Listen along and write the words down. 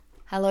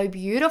Hello,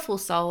 beautiful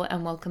soul,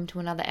 and welcome to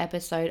another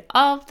episode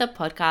of the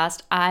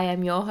podcast. I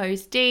am your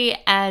host, Dee,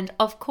 and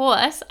of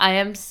course, I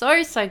am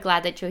so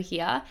glad that you're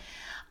here.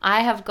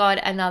 I have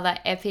got another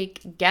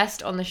epic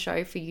guest on the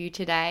show for you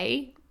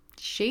today.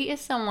 She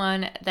is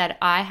someone that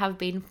I have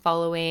been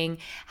following,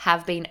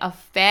 have been a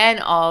fan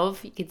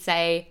of, you could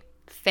say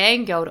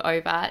fangirled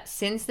over,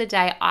 since the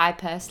day I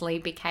personally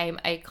became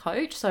a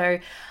coach. So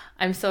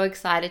I'm so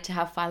excited to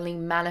have finally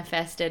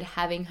manifested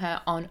having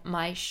her on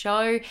my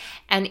show.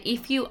 And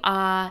if you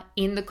are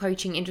in the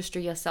coaching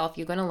industry yourself,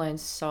 you're going to learn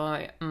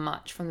so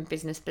much from the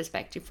business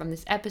perspective from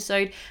this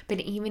episode.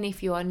 But even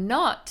if you are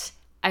not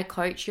a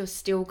coach, you're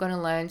still going to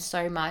learn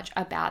so much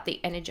about the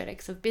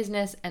energetics of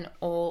business and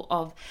all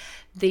of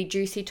the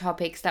juicy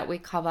topics that we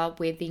cover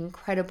with the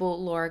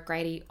incredible Laura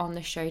Grady on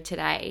the show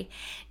today.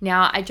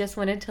 Now, I just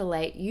wanted to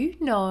let you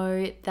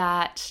know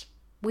that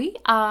we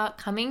are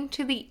coming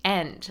to the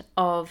end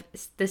of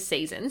the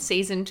season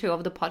 2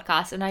 of the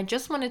podcast. And I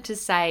just wanted to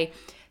say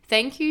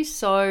thank you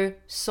so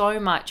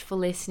much for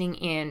listening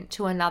in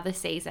to another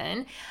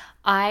season.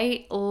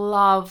 I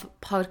love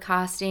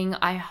podcasting.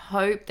 I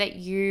hope that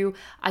you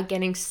are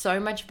getting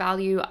so much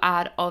value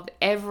out of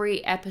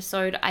every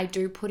episode. I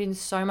do put in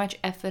so much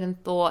effort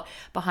and thought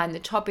behind the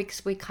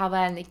topics we cover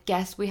and the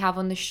guests we have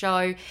on the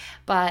show.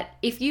 But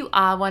if you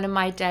are one of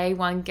my day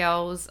one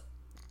girls,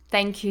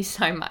 thank you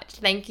so much.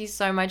 Thank you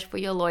so much for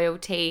your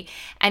loyalty.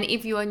 And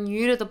if you are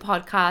new to the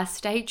podcast,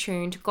 stay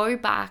tuned. Go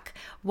back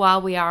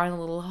while we are in a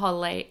little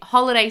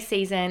holiday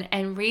season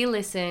and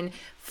re-listen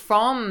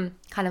from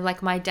kind of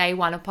like my day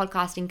one of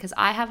podcasting, because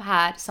I have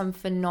had some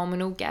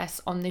phenomenal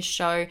guests on this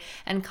show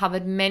and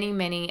covered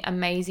many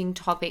amazing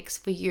topics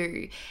for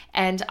you.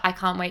 And I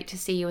can't wait to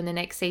see you in the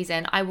next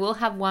season. I will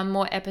have one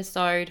more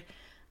episode.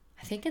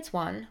 I think it's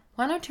one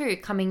or two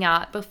coming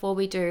out before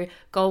we do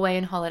go away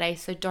on holiday.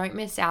 So don't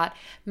miss out.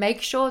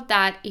 Make sure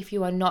that if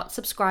you are not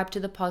subscribed to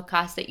the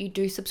podcast, that you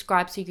do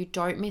subscribe so you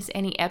don't miss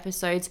any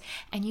episodes.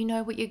 And you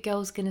know what your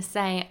girl's going to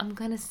say. I'm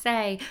going to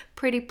say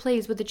pretty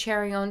please with the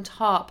cherry on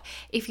top.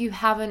 If you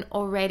haven't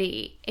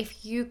already,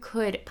 if you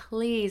could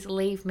please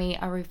leave me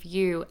a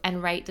review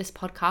and rate this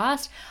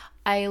podcast.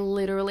 I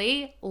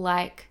literally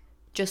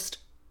just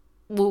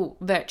will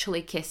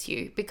virtually kiss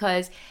you,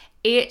 because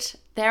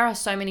there are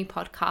so many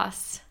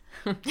podcasts,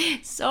 a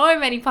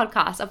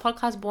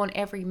podcast born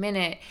every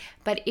minute.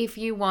 But if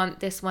you want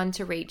this one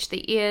to reach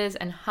the ears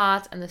and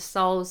hearts and the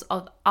souls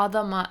of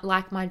other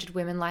like-minded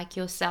women like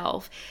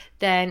yourself,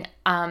 then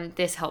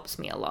this helps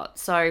me a lot.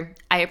 So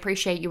I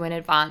appreciate you in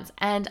advance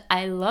and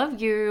I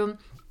love you.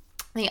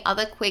 The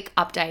other quick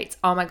updates.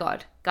 Oh my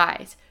God,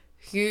 guys,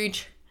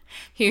 huge.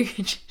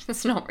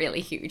 It's not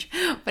really huge,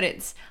 but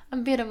it's a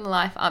bit of a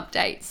life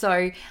update.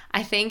 So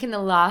I think in the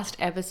last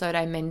episode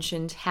I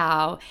mentioned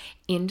how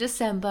in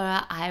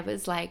December I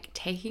was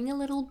taking a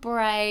little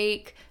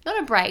break,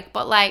 not a break,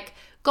 but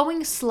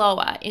going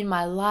slower in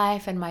my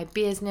life and my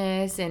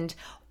business and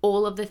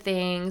all of the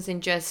things,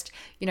 and just,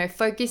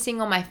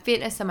 focusing on my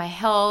fitness and my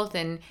health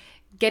and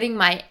getting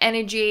my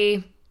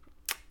energy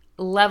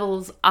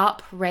levels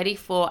up, ready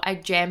for a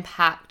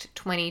jam-packed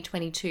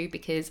 2022,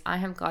 because I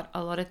have got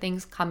a lot of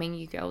things coming.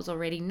 You girls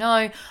already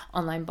know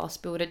Online Boss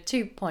Builder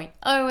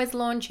 2.0 is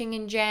launching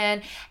in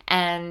Jan,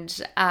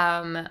 and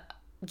my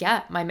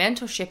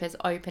mentorship is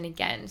open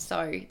again.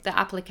 So the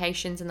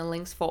applications and the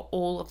links for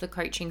all of the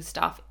coaching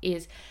stuff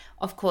is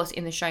of course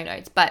in the show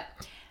notes. But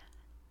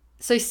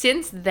so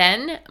since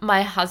then,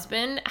 my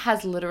husband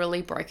has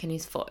literally broken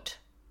his foot,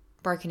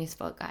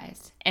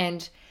 guys.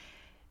 And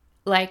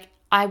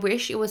I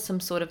wish it was some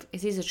sort of,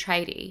 he's a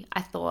tradie.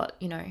 I thought,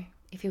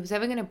 if he was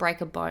ever going to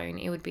break a bone,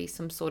 it would be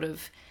some sort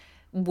of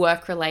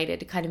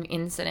work-related kind of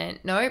incident.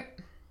 Nope,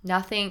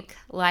 nothing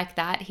like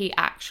that. He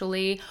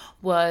actually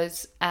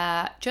was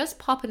just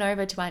popping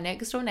over to my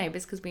next door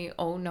neighbors, because we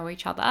all know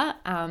each other.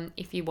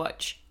 If you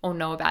watch or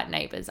know about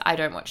Neighbours, I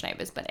don't watch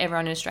Neighbours, but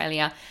everyone in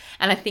Australia,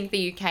 and I think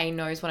the UK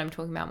knows what I'm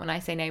talking about when I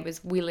say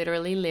Neighbours. We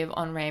literally live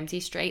on Ramsay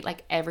Street.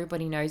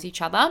 Everybody knows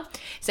each other.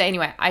 So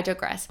anyway, I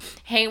digress.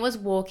 He was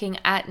walking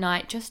at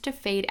night just to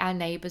feed our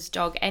neighbour's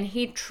dog, and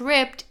he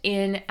tripped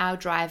in our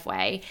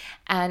driveway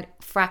and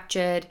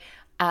fractured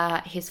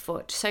his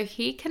foot. So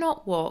he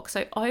cannot walk.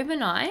 So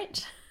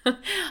overnight,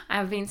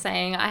 I've been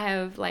saying I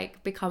have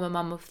become a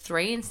mum of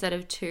 3 instead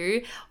of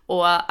 2,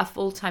 or a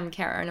full-time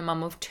carer and a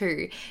mum of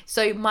 2.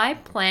 So my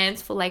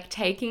plans for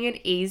taking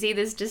it easy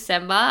this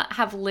December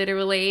have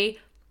literally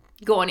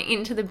gone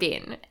into the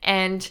bin.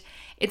 And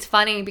it's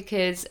funny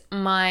because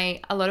a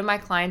lot of my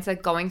clients are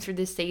going through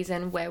this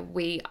season where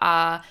we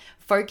are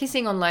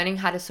focusing on learning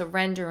how to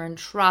surrender and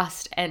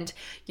trust. And,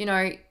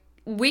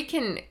 we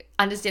can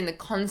understand the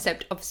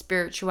concept of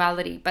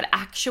spirituality, but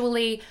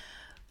actually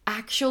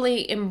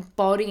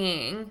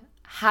embodying,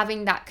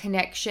 having that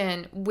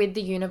connection with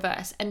the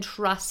universe and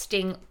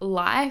trusting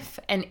life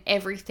and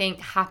everything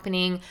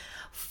happening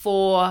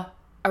for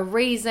a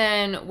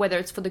reason, whether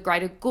it's for the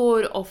greater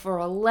good or for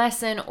a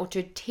lesson or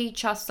to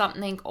teach us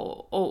something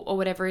or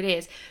whatever it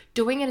is.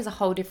 doing it is a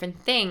whole different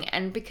thing.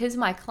 And because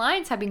my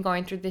clients have been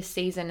going through this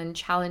season and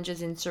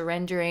challenges in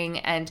surrendering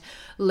and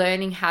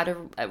learning how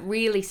to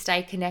really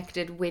stay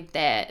connected with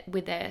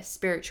their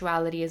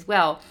spirituality as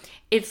well,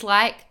 it's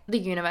like the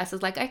universe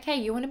is like, okay,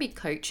 you want to be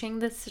coaching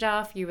this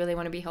stuff, you really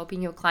want to be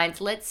helping your clients,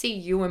 let's see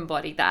you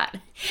embody that.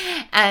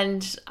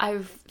 And I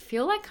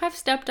feel like I've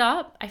stepped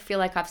up.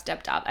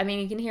 I mean,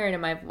 you can hear it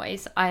in my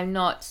voice. I'm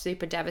not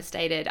super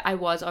devastated. I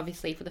was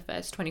obviously for the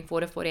first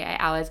 24 to 48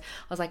 hours. I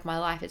was like, my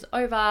life is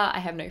over. I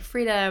have no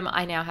freedom.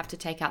 I now have to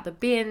take out the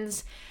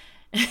bins.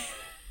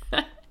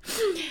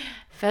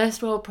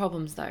 First world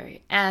problems though.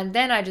 And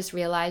then I just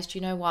realized,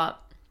 you know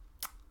what?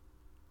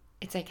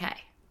 It's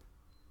okay.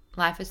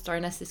 Life has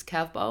thrown us this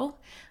curveball.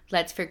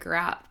 Let's figure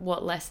out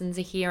what lessons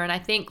are here. And I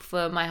think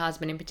for my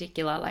husband in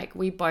particular, like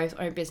we both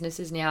own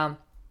businesses now.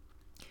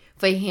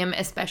 For him,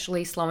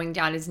 especially, slowing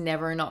down is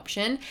never an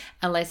option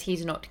unless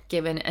he's not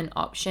given an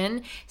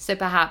option. So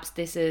perhaps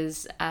this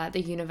is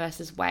the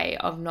universe's way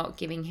of not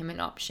giving him an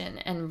option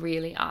and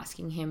really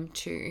asking him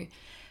to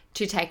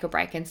take a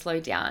break and slow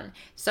down.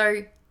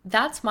 So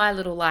that's my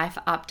little life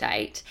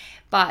update.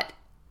 But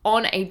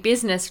on a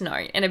business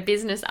note and a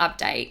business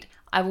update,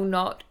 I will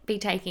not be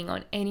taking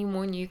on any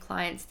more new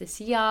clients this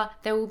year.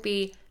 There will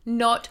be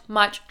not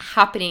much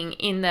happening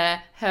in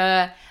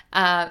her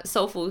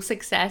soulful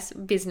success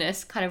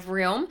business kind of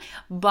realm,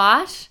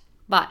 but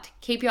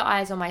keep your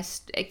eyes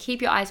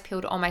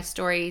peeled on my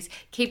stories.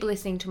 Keep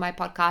listening to my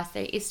podcast.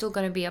 There is still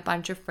going to be a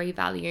bunch of free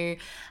value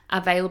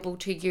available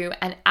to you,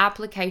 and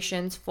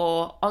applications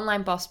for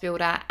Online Boss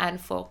Builder and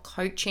for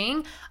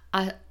coaching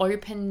are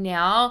open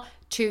now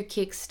to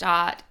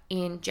kickstart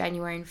in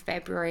January and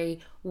February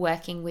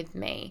working with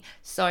me.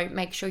 So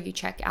make sure you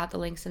check out the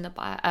links in the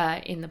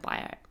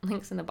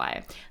links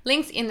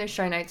in the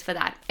show notes for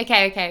that.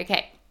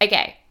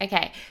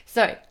 Okay.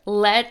 So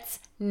let's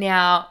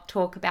now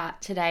talk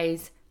about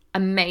today's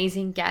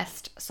amazing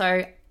guest.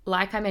 So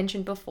like I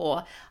mentioned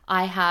before,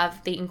 I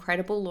have the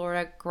incredible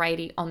Laura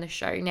Grady on the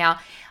show. Now,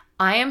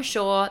 I am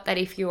sure that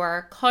if you are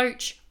a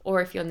coach or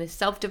if you're in the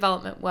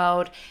self-development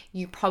world,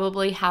 you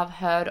probably have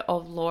heard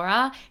of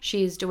Laura.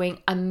 She is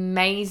doing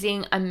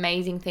amazing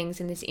things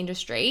in this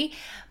industry.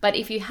 But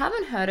if you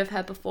haven't heard of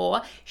her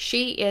before,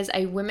 she is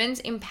a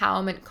women's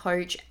empowerment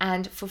coach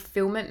and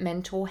fulfillment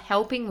mentor,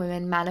 helping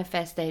women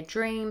manifest their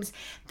dreams,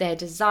 their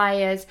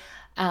desires,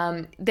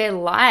 their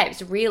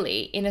lives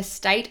really in a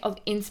state of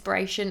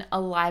inspiration,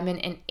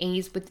 alignment, and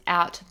ease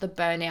without the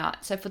burnout.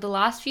 So for the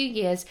last few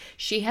years,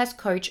 she has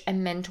coached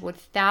and mentored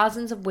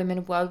thousands of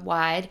women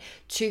worldwide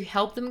to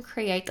help them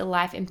create the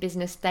life and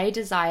business they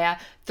desire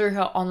through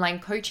her online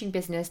coaching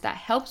business that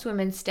helps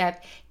women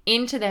step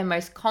into their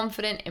most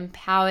confident,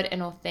 empowered,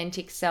 and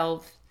authentic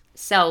selves.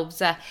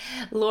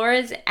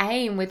 Laura's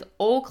aim with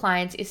all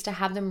clients is to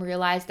have them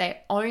realize their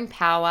own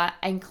power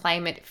and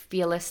claim it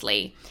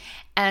fearlessly.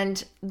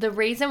 And the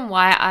reason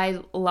why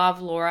I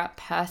love Laura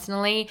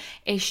personally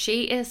is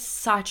she is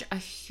such a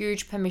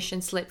huge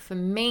permission slip for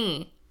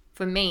me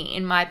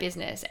in my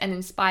business, and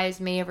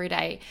inspires me every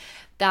day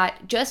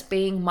that just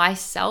being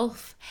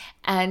myself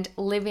and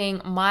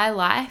living my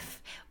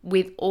life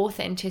with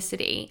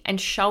authenticity and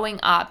showing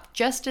up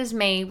just as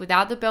me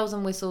without the bells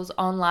and whistles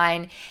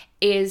online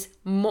is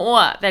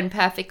more than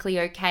perfectly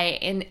okay,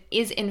 and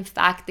is in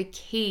fact the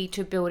key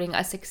to building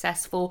a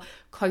successful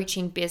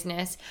coaching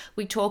business.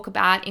 We talk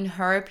about, in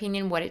her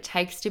opinion, what it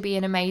takes to be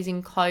an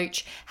amazing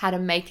coach, how to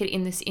make it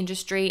in this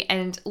industry.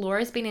 And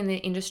Laura's been in the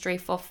industry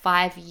for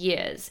 5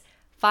 years.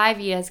 5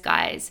 years,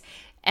 guys.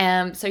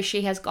 So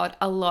she has got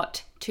a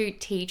lot to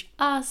teach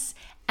us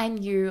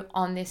and you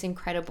on this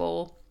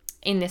incredible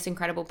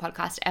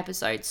podcast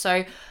episode.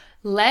 So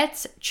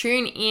let's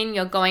tune in.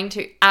 You're going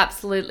to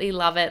absolutely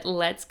love it.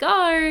 Let's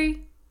go.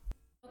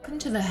 Welcome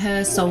to the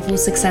Her Soulful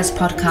Success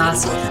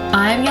podcast.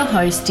 I am your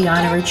host,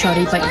 Diana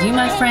Ricciotti, but you,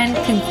 my friend,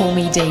 can call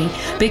me D,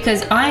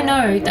 because I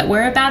know that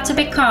we're about to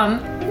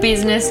become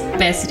business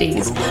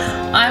besties.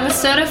 I'm a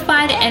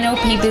certified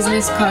NLP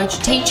business coach,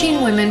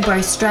 teaching women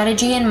both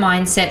strategy and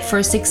mindset for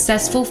a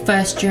successful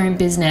first year in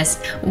business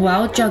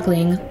while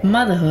juggling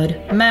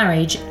motherhood,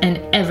 marriage, and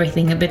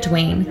everything in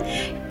between.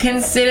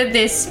 Consider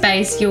this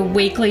space your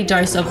weekly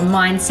dose of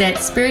mindset,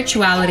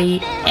 spirituality,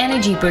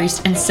 energy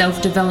boost, and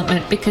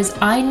self-development, because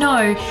I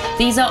know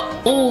these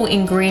are all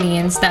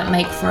ingredients that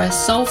make for a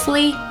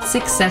soulfully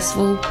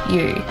successful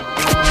you.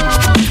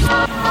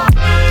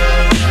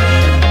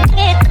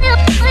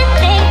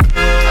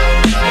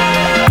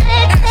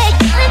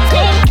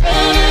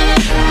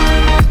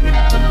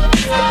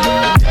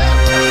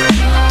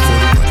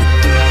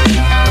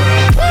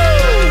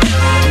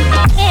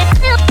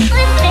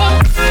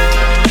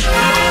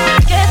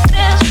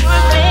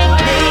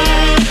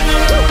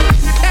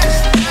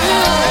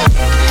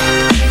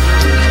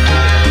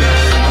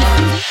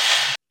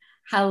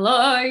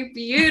 Hello,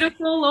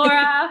 beautiful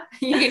Laura.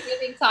 You can hear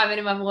the excitement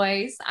in my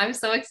voice. I'm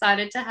so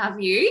excited to have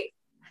you.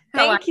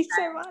 Thank you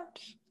so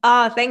much.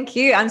 Oh, thank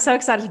you. I'm so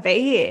excited to be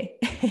here.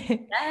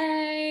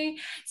 Hey.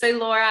 So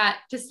Laura,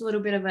 just a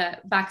little bit of a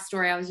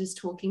backstory. I was just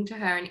talking to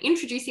her and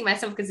introducing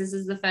myself because this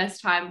is the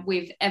first time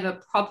we've ever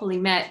properly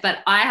met. But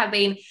I have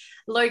been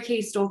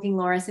low-key stalking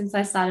Laura since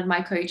I started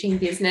my coaching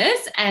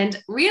business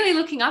and really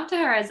looking up to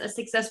her as a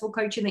successful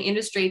coach in the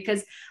industry.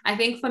 Because I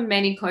think for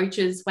many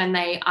coaches, when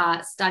they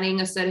are studying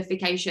a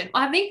certification,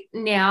 I think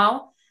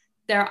now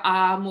there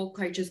are more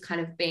coaches kind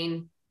of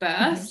being Mhm.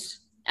 birthed.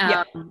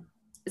 Yep.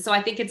 So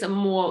I think it's a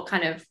more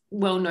kind of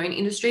well-known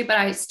industry, but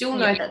I still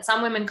know Yep. that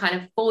some women kind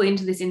of fall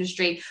into this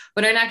industry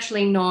but don't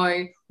actually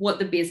know what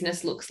the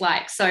business looks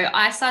like. So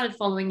I started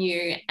following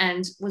you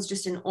and was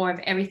just in awe of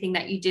everything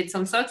that you did. So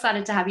I'm so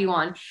excited to have you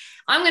on.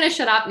 I'm going to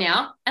shut up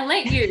now and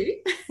let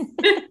you,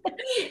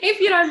 if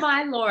you don't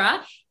mind,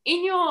 Laura,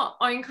 in your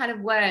own kind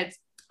of words.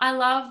 I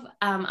love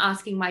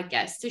asking my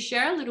guests to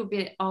share a little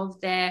bit of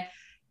their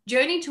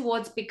journey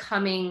towards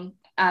becoming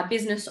a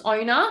business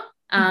owner,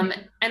 um,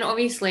 Mhm. and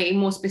obviously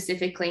more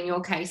specifically in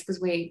your case, because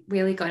we're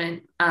really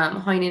going to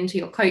hone into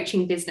your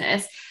coaching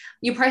business,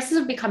 your process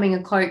of becoming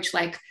a coach,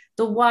 like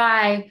the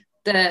why,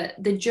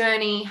 the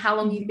journey, how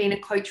long you've Mhm. been a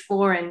coach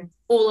for, and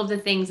all of the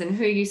things, and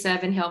who you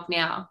serve and help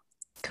now.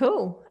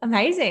 Cool.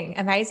 Amazing.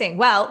 Amazing.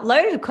 Well,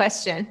 loaded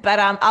question, but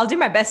I'll do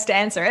my best to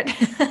answer it.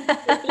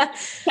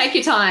 Take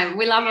your time.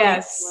 We love a long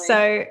Yes. story.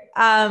 So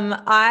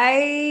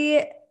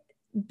I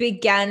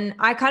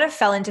kind of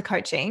fell into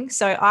coaching.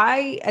 So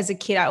as a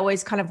kid, I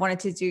always kind of wanted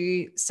to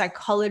do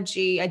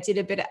psychology. I did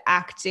a bit of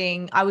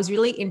acting. I was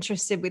really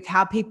interested with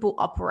how people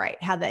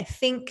operate, how they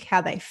think, how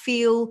they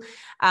feel,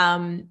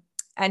 and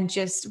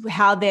just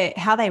how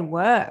they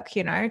work.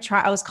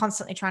 I was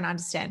constantly trying to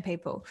understand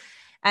people.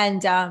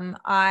 And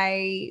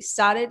I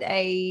started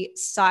a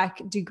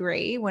psych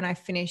degree when I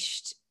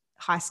finished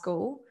high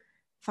school.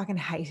 Fucking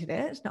hated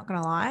it, not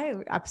gonna lie.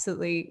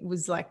 Absolutely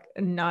was like,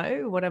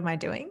 no, what am I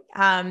doing?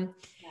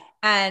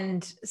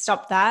 And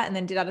stopped that, and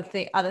then did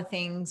other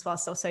things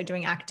whilst also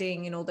doing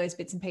acting and all those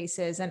bits and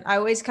pieces. And I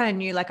always kind of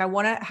knew, like, I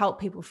want to help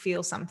people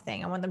feel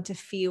something. I want them to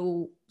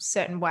feel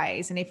certain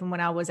ways. And even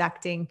when I was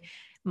acting,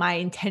 my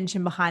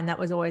intention behind that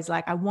was always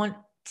like, I want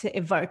to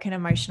evoke an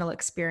emotional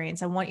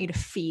experience. I want you to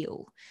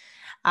feel.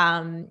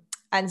 Um,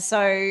 and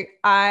so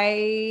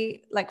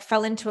I like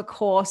fell into a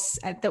course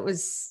that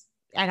was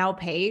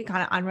NLP,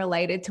 kind of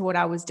unrelated to what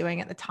I was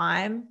doing at the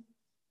time.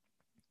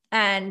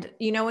 And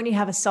when you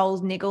have a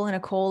soul's niggle and a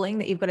calling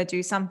that you've got to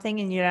do something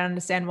and you don't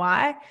understand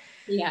why?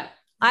 Yeah.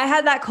 I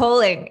had that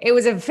calling. It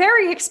was a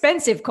very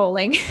expensive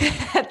calling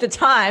at the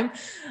time,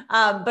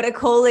 but a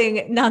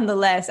calling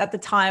nonetheless at the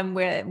time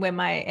where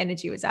my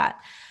energy was at.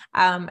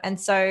 And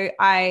so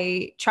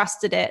I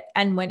trusted it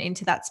and went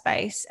into that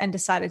space and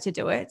decided to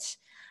do it.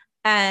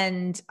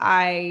 And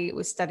I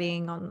was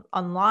studying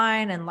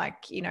online and,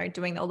 like,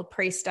 doing all the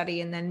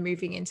pre-study and then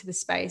moving into the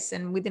space.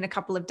 And within a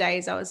couple of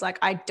days, I was like,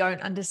 I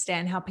don't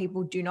understand how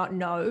people do not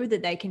know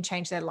that they can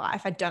change their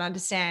life. I don't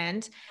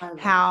understand I love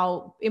it.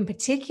 how, in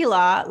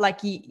particular,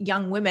 like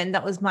young women,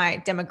 that was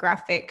my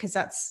demographic, because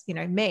that's,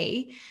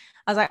 me.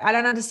 I was like, I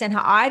don't understand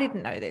how I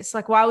didn't know this.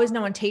 Like, why was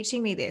no one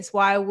teaching me this?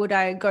 Why would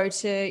I go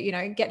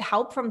to, get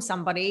help from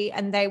somebody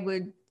and they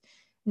would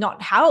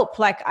not help?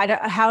 Like, I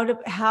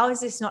don't, how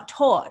is this not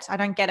taught? I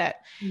don't get it.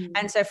 Mm.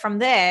 And so from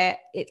there,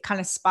 it kind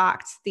of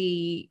sparked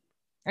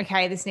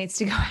okay, this needs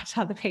to go out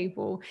to other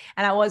people.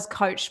 And I was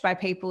coached by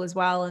people as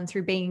well. And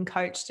through being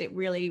coached, it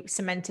really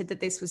cemented that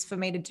this was for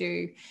me to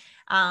do.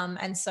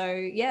 And so,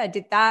 yeah, I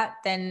did that.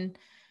 Then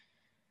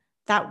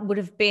that would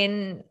have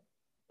been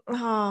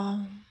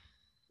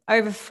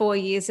over 4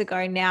 years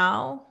ago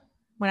now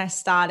when I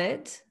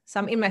started. So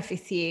I'm in my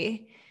fifth year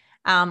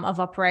of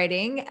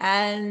operating.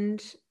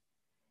 And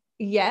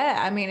yeah,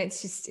 I mean,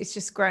 it's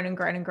just grown and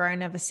grown and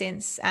grown ever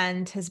since,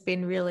 and has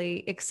been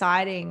really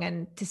exciting.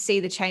 And to see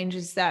the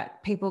changes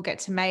that people get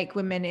to make,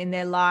 women in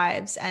their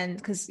lives. And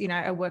because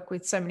I work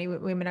with so many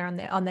women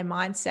on their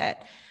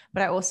mindset,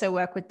 but I also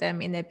work with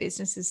them in their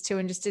businesses too.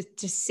 And just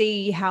to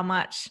see how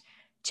much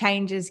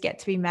changes get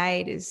to be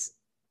made is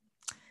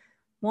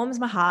warms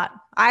my heart.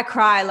 I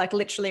cry like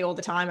literally all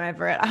the time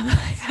over it.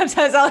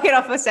 Sometimes I'll get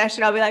off a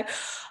session, I'll be like,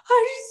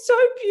 oh, she's so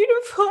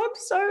beautiful, I'm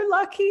so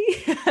lucky.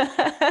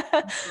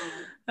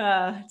 It's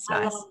I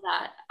nice. love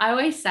that. I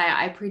always say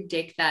I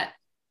predict that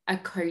a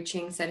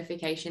coaching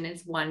certification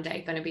is one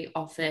day going to be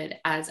offered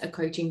as a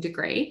coaching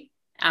degree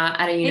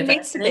at a It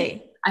needs to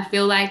university. be. I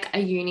feel like a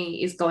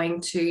uni is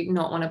going to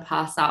not want to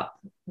pass up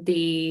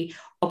the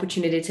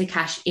opportunity to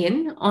cash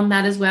in on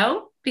that as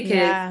well. Because,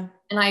 Yeah.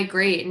 and I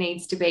agree, it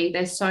needs to be.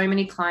 There's so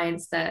many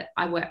clients that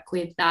I work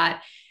with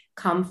that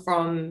come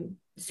from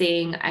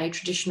seeing a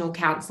traditional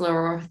counselor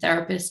or a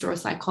therapist or a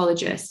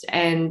psychologist,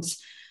 and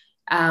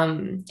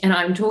I'm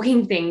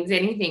talking things,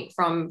 anything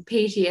from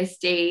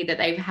PTSD that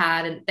they've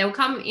had, and they'll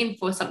come in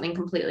for something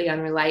completely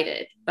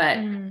unrelated, but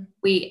Mm.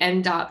 we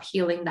end up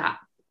healing that.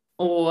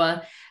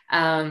 Or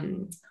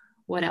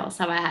what else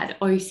have I had?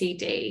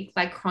 OCD,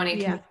 like chronic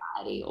Yeah.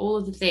 anxiety, all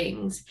of the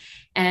things.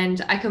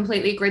 And I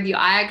completely agree with you.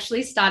 I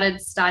actually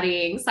started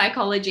studying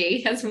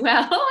psychology as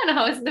well when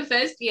I was in the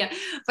first year,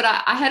 but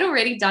I had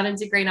already done a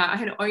degree and I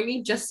had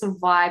only just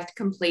survived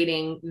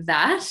completing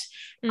that.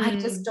 I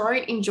just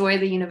don't enjoy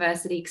the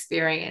university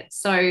experience.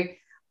 So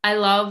I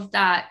love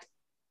that.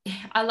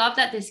 I love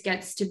that this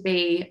gets to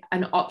be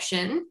an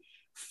option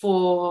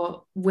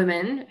for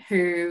women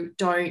who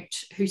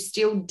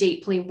still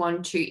deeply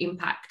want to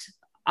impact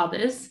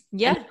others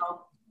Yeah. and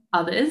help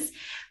others,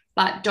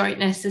 but don't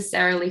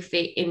necessarily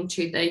fit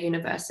into the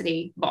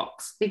university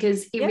box,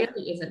 because it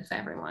really isn't for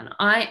everyone.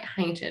 I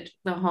hated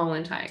the whole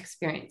entire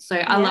experience. So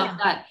I love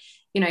that,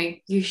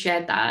 you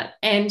shared that.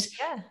 And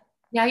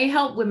now you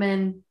help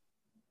women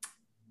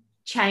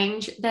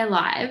change their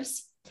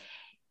lives.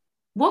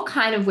 What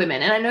kind of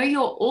women? And I know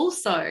you're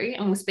also,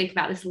 and we'll speak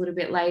about this a little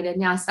bit later,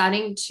 now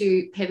starting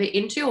to pivot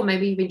into, or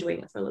maybe you've been doing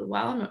it for a little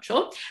while, I'm not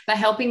sure, but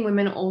helping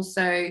women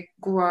also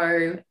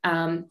grow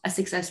a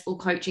successful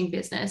coaching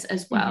business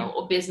as well,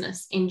 or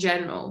business in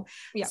general,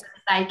 so that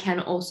they can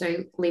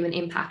also leave an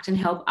impact and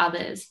help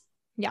others.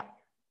 Yeah.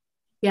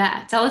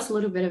 Tell us a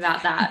little bit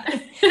about that.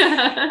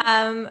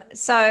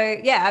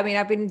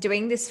 I've been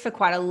doing this for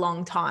quite a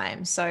long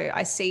time. So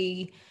I've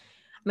seen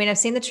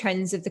the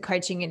trends of the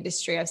coaching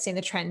industry. I've seen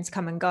the trends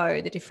come and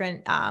go, the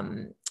different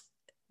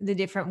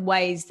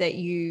ways that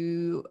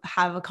you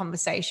have a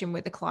conversation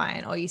with a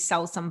client, or you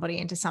sell somebody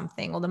into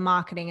something, or the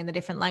marketing and the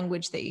different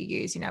language that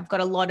you use. I've got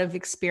a lot of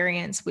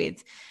experience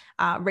with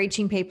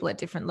reaching people at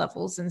different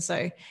levels. And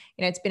so,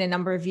 it's been a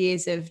number of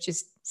years of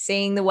just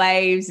seeing the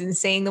waves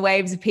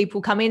of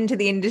people come into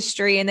the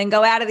industry and then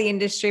go out of the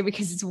industry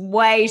because it's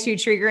way too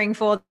triggering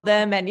for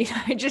them. And,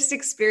 just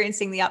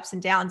experiencing the ups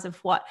and downs of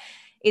what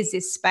is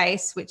this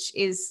space, which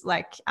is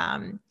like,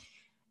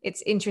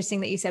 it's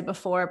interesting that you said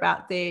before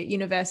about the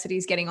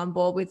universities getting on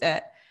board with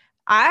it.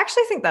 I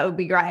actually think that would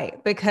be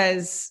great,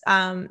 because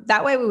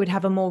that way we would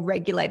have a more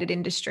regulated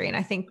industry. And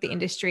I think the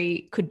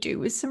industry could do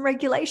with some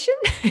regulation,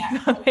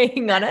 if I'm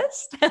being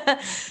honest.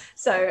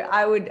 So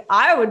I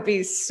would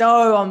be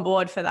so on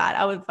board for that.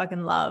 I would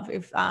fucking love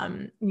if,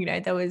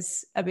 there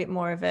was a bit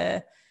more of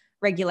a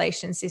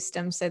regulation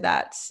system, so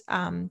that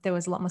there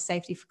was a lot more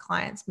safety for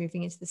clients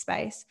moving into the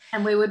space.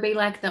 And we would be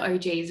like the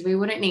OGs. We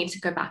wouldn't need to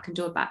go back and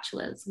do a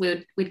bachelor's.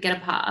 We'd get a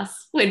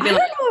pass. I don't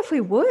know if we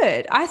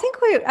would. I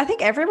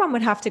think everyone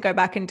would have to go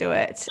back and do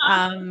it.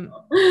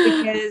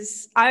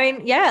 Because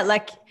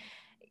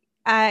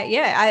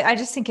I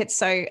just think it's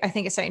so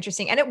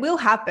interesting, and it will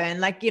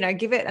happen. Like,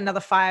 give it another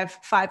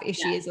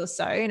five-ish years or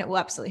so, and it will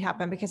absolutely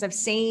happen, because I've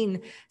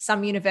seen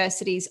some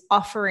universities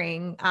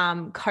offering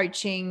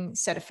coaching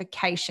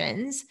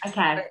certifications.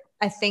 Okay.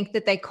 I think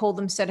that they call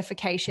them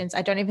certifications.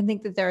 I don't even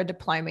think that they're a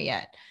diploma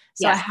yet.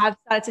 So I have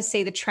started to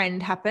see the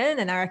trend happen,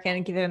 and I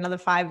reckon give it another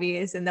 5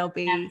 years and there'll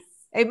be,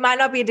 it might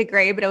not be a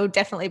degree, but it will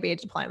definitely be a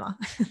diploma.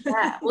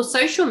 Well,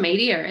 social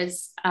media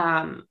is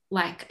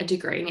like a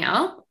degree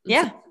now.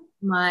 Yeah.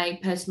 My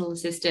personal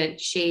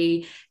assistant,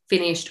 she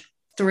finished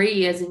 3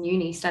 years in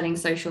uni studying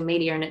social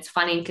media. And it's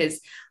funny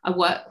because I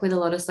work with a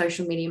lot of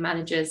social media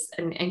managers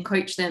and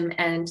coach them,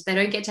 and they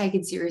don't get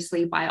taken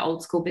seriously by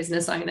old school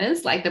business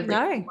owners, like the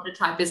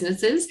type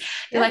businesses.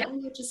 They're like, oh,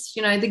 you're just,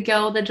 the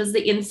girl that does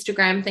the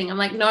Instagram thing. I'm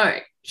like, no,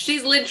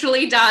 she's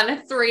literally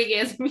done 3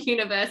 years of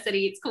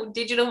university. It's called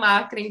digital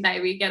marketing,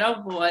 baby. Get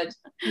on board.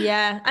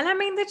 Yeah. And I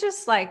mean, they're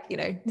just like,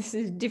 this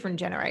is a different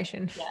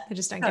generation. They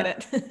just don't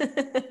get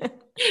it.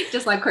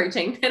 Just like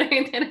coaching. They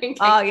don't get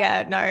oh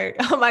yeah, no.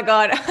 Oh my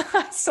God.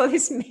 I saw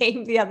this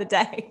meme the other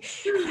day,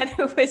 and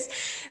it was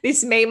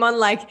this meme on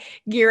like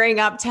gearing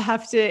up to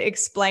have to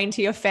explain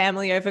to your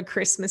family over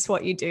Christmas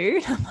what you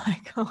do. I'm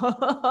like,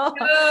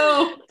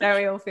 oh, don't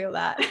we all feel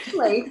that?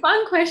 Actually,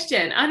 fun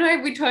question. I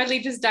know we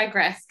totally just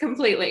digress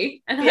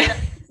completely, and I know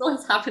this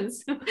always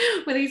happens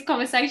with these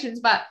conversations,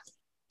 but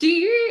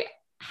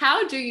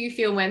how do you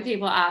feel when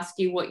people ask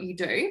you what you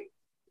do,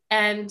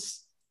 and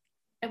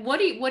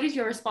what is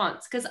your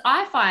response? Because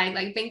I find,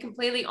 like, being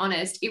completely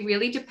honest, it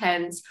really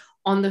depends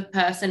on the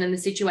person and the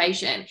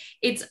situation.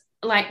 It's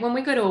like when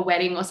we go to a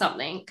wedding or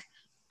something,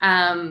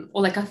 or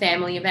like a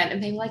family event,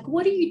 and people are like,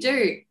 what do you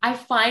do? I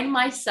find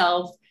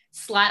myself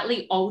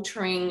slightly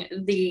altering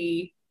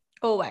the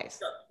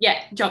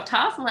job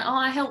task. I'm like, oh,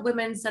 I help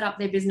women set up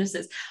their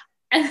businesses.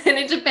 And then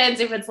it depends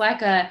if it's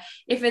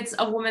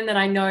a woman that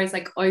I know is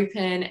like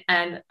open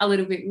and a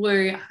little bit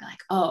woo, I'm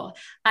like, oh,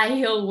 I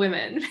heal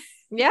women.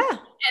 Yeah.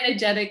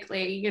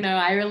 Energetically,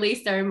 I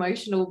release their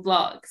emotional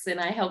blocks and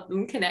I help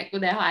them connect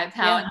with their higher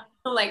power. Yeah.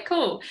 I'm like,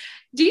 cool.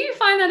 Do you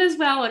find that as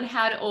well? And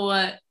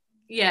for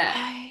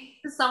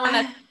someone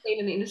that's been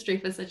in the industry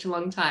for such a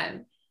long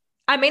time?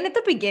 I mean, at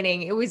the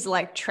beginning, it was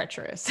like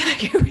treacherous.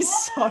 Like, it was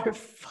so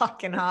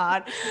fucking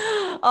hard.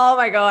 Oh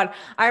my God.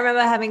 I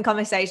remember having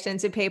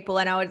conversations with people,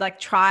 and I would like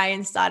try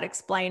and start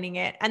explaining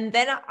it. And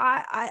then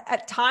I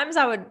at times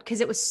I would,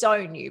 because it was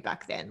so new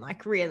back then,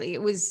 like really,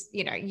 it was,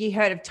 you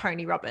heard of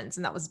Tony Robbins,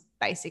 and that was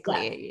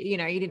basically, you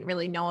didn't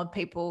really know of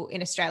people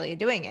in Australia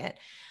doing it.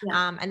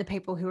 Yeah. And the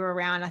people who were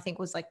around, I think,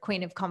 was like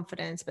Queen of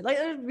Confidence, but like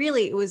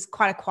really, it was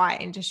quite a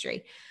quiet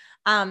industry.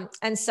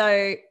 And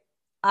so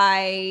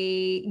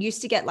I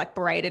used to get like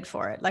berated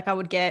for it. Like I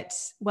would get,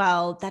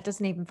 well, that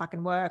doesn't even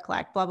fucking work,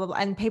 like blah, blah, blah.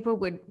 And people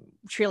would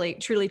truly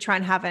try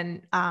and have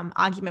an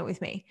argument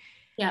with me.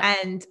 Yeah.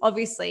 And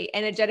obviously,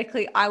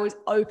 energetically, I was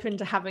open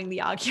to having the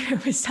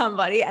argument with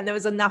somebody. And there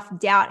was enough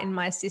doubt in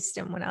my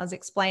system when I was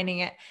explaining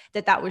it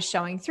that was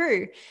showing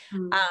through.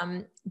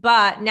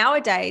 But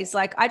nowadays,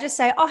 like I just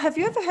say, oh, have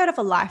you ever heard of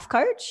a life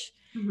coach?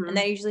 And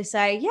they usually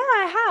say, yeah,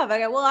 I have. I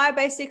go, well, I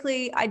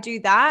do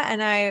that.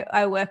 And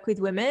I work with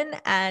women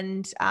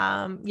and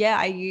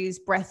I use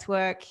breath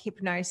work,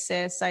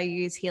 hypnosis. I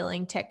use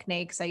healing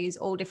techniques. I use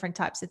all different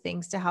types of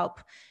things to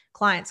help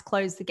clients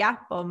close the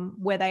gap on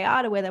where they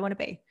are to where they want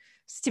to be.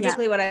 It's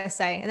typically what I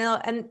say.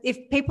 And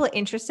if people are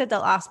interested, they'll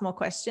ask more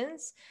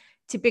questions.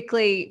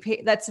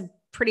 Typically that's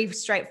pretty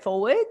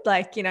straightforward.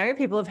 Like, you know,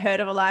 people have heard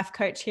of a life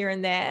coach here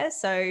and there.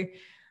 So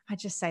I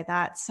just say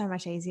that. It's so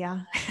much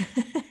easier.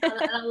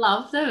 And I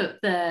love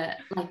the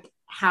like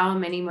how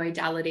many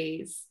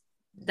modalities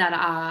that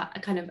are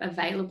kind of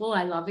available.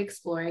 I love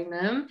exploring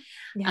them.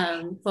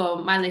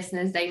 For my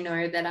listeners, they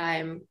know that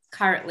I'm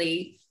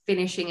currently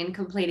finishing and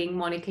completing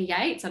Monica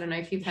Yates. I don't know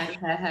if you've heard of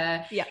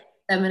her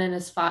Feminine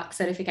as Fuck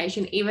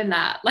certification. Even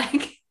that,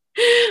 like,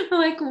 I'm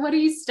like, what are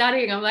you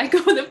studying? I'm like,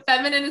 oh, the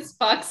Feminine as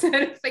Fuck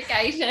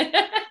certification.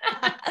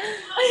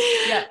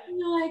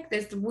 Like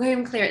there's the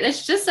womb clear.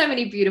 There's just so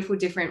many beautiful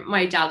different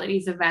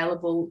modalities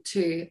available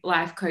to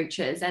life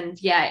coaches. And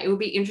it will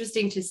be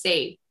interesting to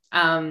see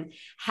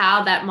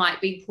how that might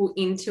be put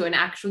into an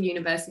actual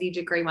university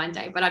degree one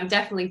day, but I'm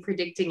definitely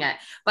predicting it.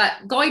 But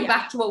going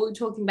back to what we were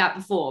talking about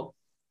before,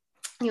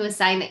 you were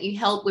saying that you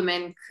help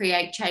women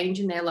create change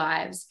in their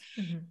lives.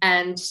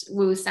 And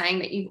we were saying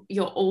that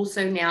you're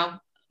also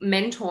now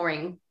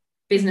mentoring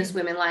business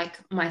women like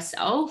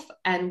myself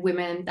and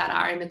women that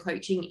are in the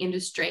coaching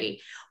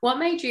industry. What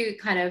made you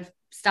kind of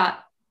start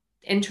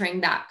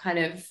entering that kind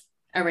of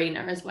arena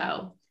as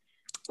well?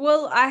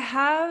 Well, I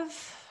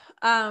have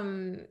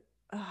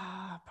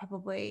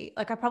probably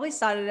like I probably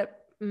started at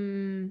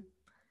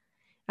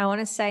I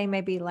want to say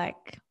maybe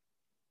like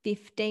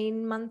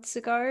 15 months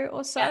ago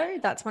or so.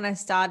 That's when I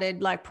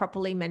started like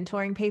properly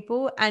mentoring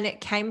people. And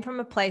it came from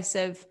a place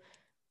of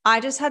I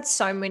just had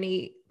so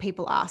many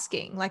people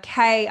asking like,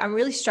 hey, I'm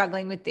really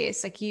struggling with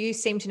this. Like you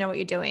seem to know what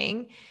you're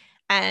doing.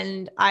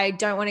 And I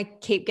don't want to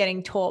keep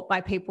getting taught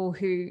by people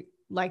who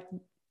like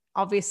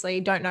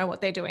obviously don't know what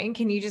they're doing.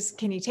 Can you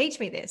teach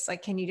me this?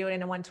 Like, can you do it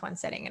in a one-to-one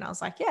setting? And I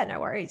was like, yeah, no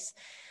worries.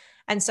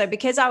 And so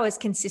because I was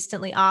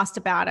consistently asked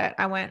about it,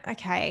 I went,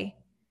 okay,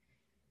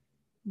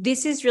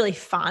 this is really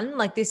fun.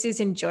 Like this is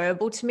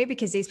enjoyable to me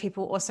because these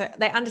people also,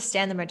 they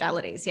understand the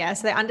modalities. Yeah.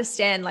 So they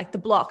understand like the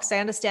blocks, they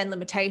understand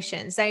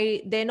limitations.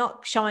 They're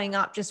not showing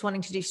up just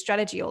wanting to do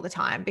strategy all the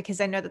time because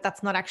they know that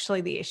that's not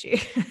actually the issue.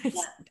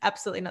 It's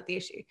absolutely not the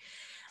issue.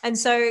 And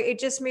so it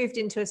just moved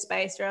into a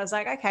space where I was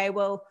like, okay,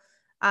 well,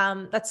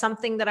 that's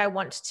something that I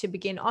want to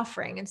begin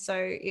offering. And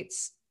so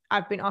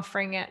I've been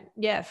offering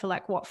it, for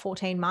like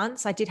 14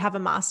 months. I did have a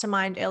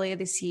mastermind earlier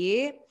this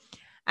year.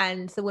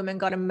 And the women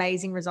got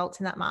amazing results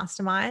in that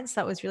mastermind.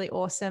 So that was really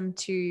awesome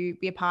to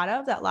be a part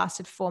of. That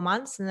lasted 4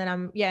 months. And then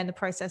I'm, in the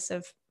process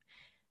of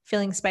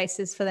filling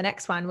spaces for the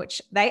next one, which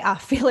they are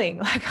filling.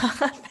 Like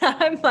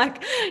I'm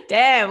like,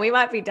 damn, we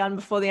might be done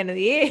before the end of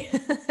the year,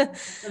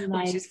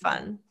 which is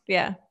fun.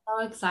 Yeah.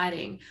 So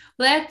exciting.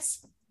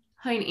 Let's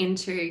hone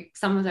into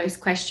some of those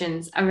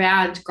questions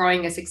around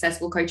growing a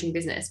successful coaching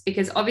business,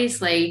 because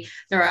obviously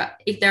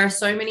if there are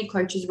so many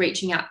coaches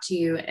reaching out to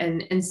you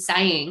and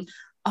saying,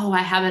 oh, I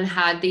haven't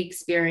had the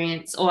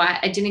experience, or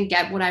I didn't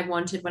get what I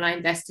wanted when I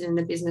invested in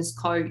a business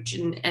coach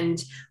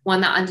and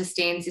one that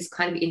understands this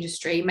kind of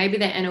industry. Maybe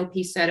they're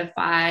NLP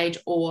certified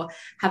or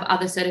have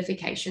other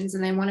certifications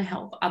and they want to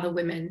help other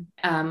women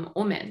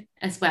or men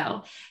as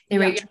well. They're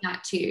reaching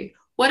out to you.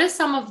 What are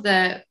some of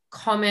the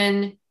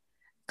common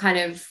kind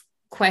of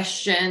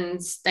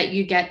questions that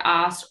you get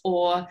asked,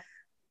 or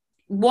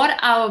what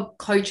are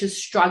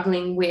coaches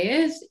struggling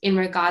with in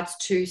regards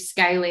to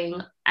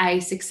scaling a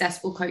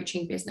successful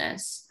coaching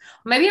business?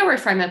 Maybe I'll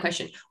reframe that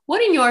question.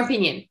 What, in your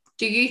opinion,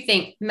 do you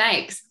think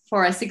makes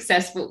for a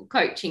successful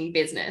coaching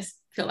business?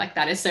 I feel like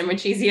that is so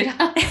much easier to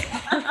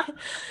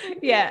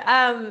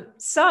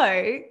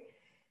So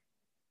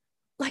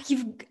like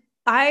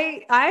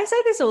I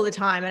say this all the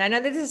time, and I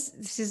know that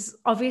this is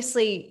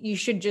obviously you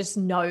should just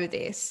know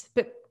this,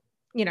 but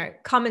you know,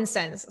 common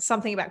sense,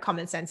 something about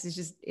common sense is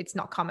just, it's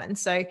not common.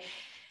 So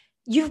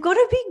you've got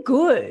to be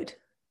good.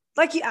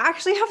 Like you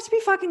actually have to be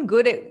fucking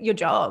good at your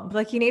job.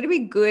 Like you need to be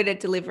good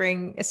at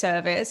delivering a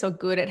service or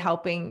good at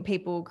helping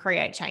people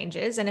create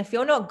changes. And if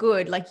you're not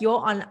good, like you're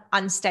on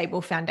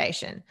unstable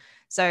foundation.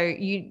 So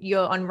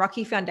you're on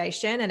rocky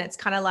foundation, and it's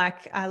kind of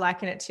like, I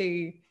liken it to,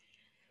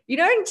 you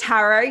know, in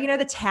tarot, you know,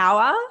 the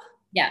tower.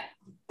 Yeah.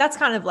 That's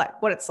kind of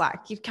like what it's like.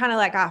 You're kind of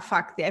like,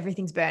 fuck,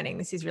 everything's burning.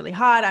 This is really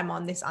hard. I'm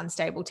on this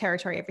unstable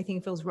territory. Everything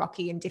feels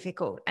rocky and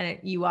difficult. And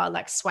you are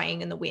like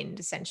swaying in the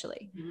wind,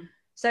 essentially. Mm-hmm.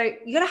 So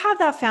you got to have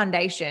that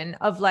foundation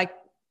of like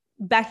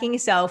backing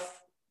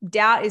yourself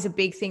doubt is a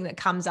big thing that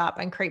comes up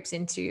and creeps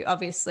into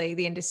obviously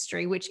the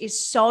industry, which is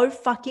so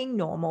fucking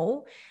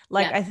normal.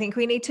 Like, I think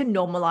we need to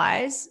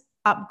normalize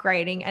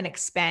upgrading and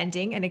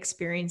expanding and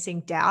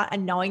experiencing doubt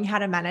and knowing how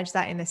to manage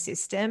that in the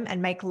system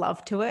and make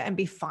love to it and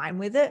be fine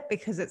with it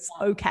because it's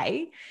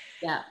okay.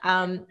 Yeah.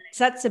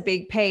 So that's a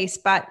big piece,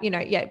 but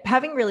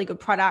having really good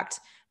product,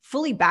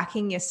 fully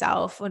backing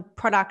yourself or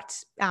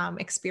product,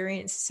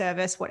 experience,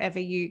 service, whatever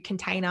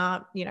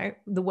container,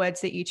 the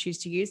words that you choose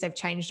to use, they've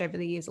changed over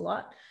the years a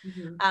lot.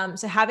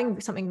 So having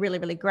something really,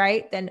 really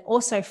great, then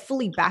also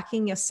fully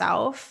backing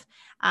yourself,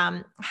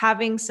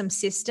 having some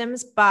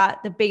systems. But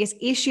the biggest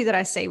issue that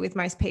I see with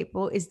most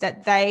people is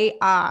that they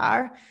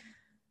are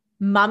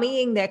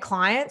mummying their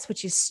clients,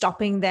 which is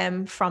stopping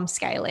them from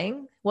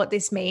scaling. What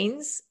this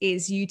means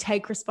is you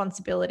take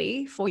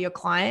responsibility for your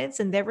clients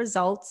and their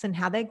results and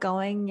how they're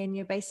going. And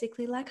you're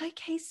basically like,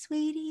 okay,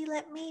 sweetie,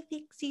 let me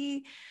fix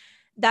you.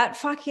 That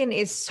fucking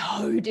is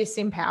so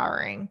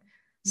disempowering.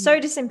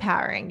 So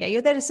disempowering. Yeah,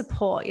 you're there to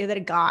support, you're there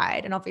to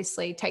guide and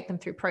obviously take them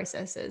through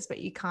processes, but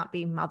you can't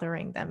be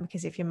mothering them,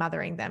 because if you're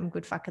mothering them,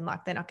 good fucking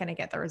luck. They're not going to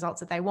get the results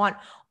that they want,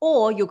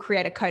 or you'll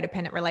create a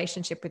codependent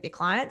relationship with your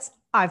clients.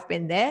 I've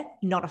been there,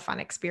 not a fun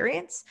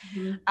experience.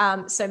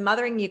 So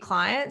mothering your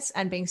clients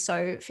and being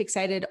so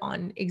fixated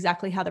on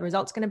exactly how the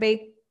result's going to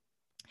be.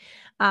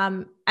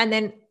 And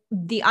then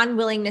the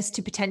unwillingness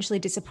to potentially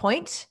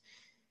disappoint.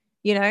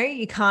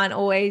 You can't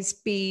always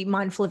be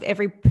mindful of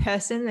every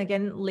person.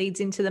 Again, leads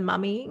into the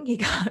mummying. You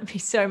can't be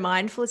so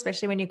mindful,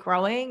 especially when you're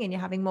growing and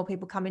you're having more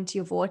people come into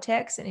your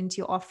vortex and into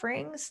your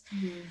offerings.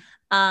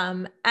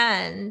 So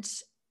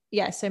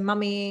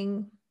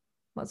mummying,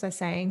 what was I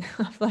saying?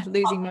 I'm like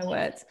losing my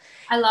words.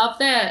 I love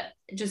that.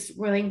 Just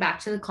rolling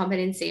back to the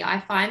competency, I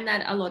find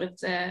that a lot of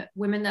the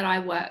women that I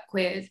work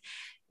with,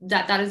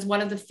 that is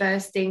one of the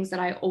first things that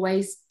I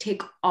always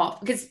tick off,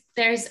 because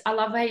I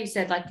love how you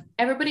said, like,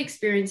 everybody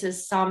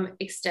experiences some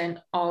extent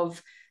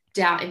of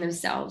doubt in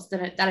themselves,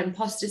 that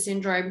imposter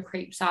syndrome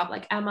creeps up.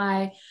 Like,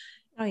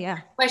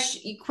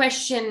 you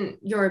question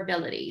your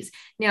abilities.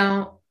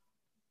 Now,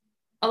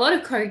 a lot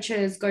of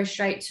coaches go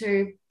straight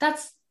to,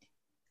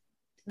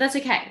 that's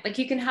okay. Like,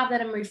 you can have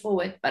that and move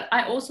forward. But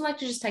I also like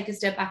to just take a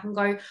step back and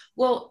go,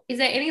 well, is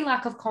there any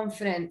lack of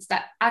confidence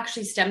that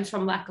actually stems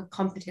from lack of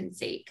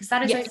competency? Because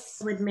that is okay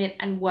to admit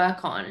and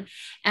work on.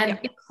 And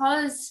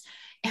because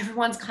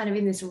everyone's kind of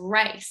in this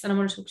race, and I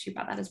want to talk to you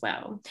about that as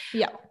well.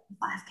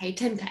 5K,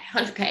 10K,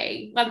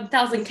 100K,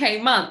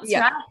 1,000K months,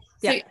 right?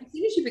 So as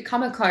soon as you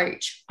become a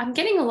coach, I'm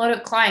getting a lot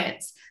of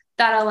clients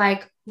that are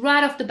like,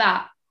 right off the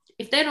bat,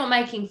 if they're not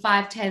making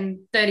 5,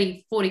 10,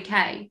 30,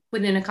 40K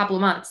within a couple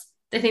of months,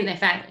 they think they're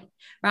failing,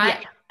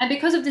 right? And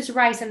because of this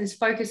race and this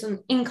focus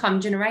on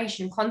income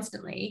generation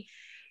constantly,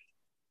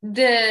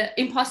 the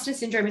imposter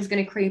syndrome is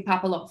going to creep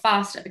up a lot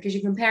faster because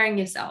you're comparing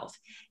yourself.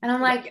 And I'm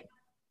like,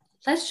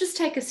 let's just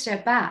take a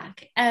step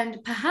back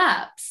and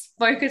perhaps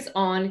focus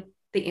on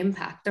the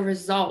impact, the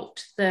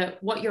result,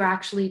 what you're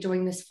actually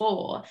doing this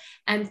for.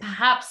 And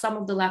perhaps some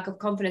of the lack of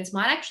confidence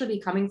might actually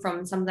be coming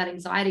from some of that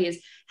anxiety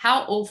is,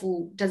 how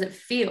awful does it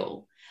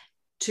feel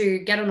to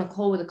get on a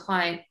call with a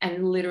client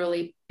and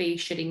literally be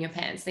shitting your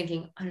pants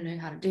thinking, I don't know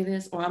how to do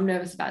this, or I'm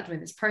nervous about doing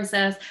this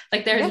process.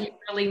 Like, there's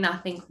literally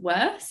nothing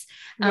worse.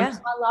 So I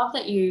love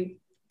that you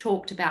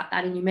talked about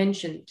that, and you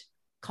mentioned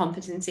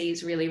competency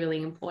is really,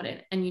 really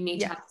important, and you need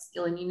to have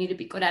skill and you need to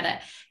be good at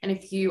it. And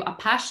if you are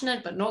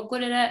passionate but not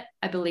good at it,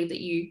 I believe that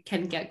you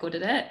can get good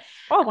at it.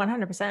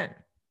 100%.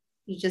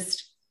 You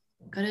just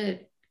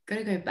gotta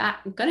go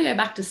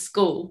back to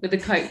school with the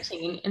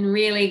coaching and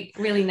really,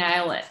 really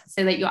nail it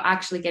so that you're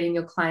actually getting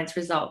your clients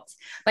results.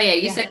 But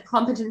you said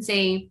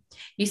competency,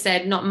 you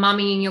said not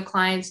mummying your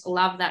clients.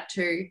 Love that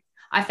too.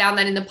 I found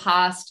that in the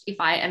past,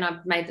 and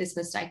I've made this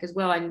mistake as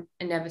well, I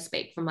never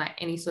speak from like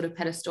any sort of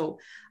pedestal.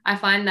 I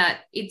find that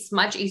it's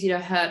much easier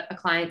to hurt a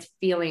client's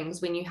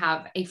feelings when you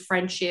have a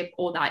friendship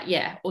or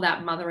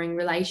that mothering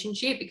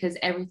relationship, because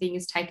everything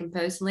is taken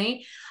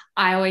personally.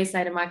 I always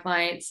say to my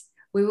clients,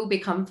 we will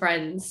become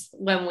friends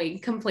when we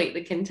complete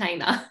the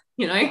container,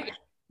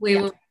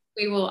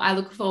 we will, I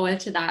look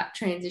forward to that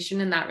transition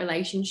and that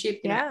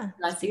relationship in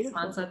 6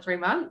 months or 3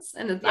 months.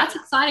 And that's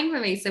exciting for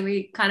me. So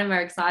we kind of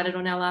are excited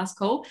on our last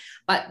call,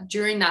 but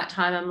during that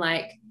time, I'm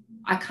like,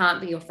 I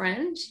can't be your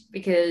friend,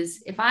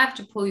 because if I have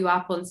to pull you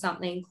up on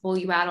something, call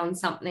you out on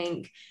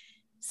something,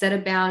 set a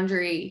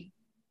boundary,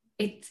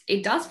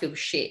 it does feel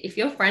shit. If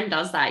your friend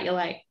does that, you're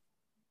like,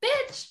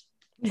 bitch,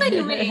 what do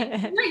you mean?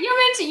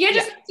 You're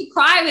just meant to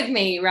cry with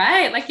me,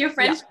 right? Like, your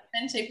friends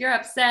meant to, if you're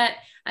upset,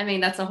 I mean,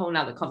 that's a whole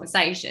nother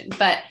conversation,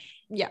 but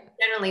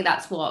generally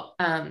that's what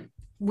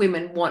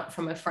women want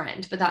from a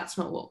friend, but that's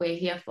not what we're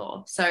here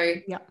for. So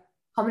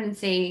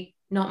competency,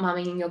 not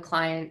mumming your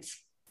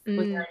clients.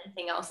 Was there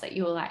anything else that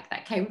you were like,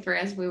 that came through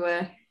as we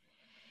were?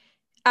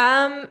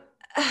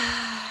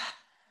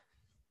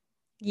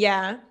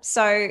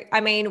 So,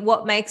 I mean,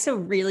 what makes a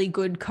really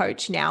good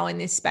coach now in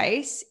this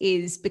space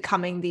is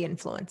becoming the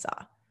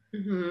influencer.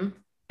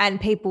 And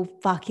people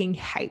fucking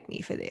hate me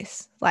for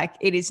this. Like,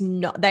 it is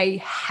not, they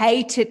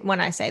hate it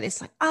when I say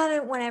this. Like, I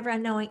don't want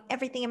everyone knowing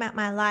everything about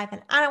my life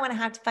and I don't want to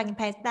have to fucking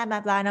pay blah, blah,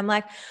 blah. And I'm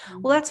like,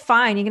 well, that's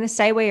fine. You're going to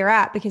stay where you're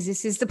at because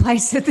this is the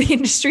place that the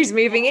industry's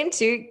moving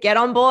into. Get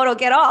on board or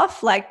get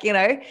off. Like, you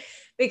know,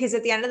 because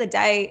at the end of the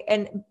day,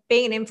 and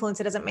being an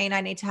influencer doesn't mean I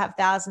need to have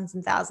thousands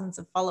and thousands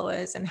of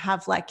followers and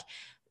have like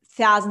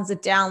thousands of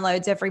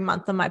downloads every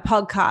month on my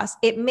podcast.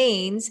 It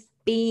means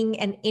being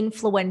an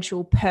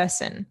influential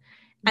person.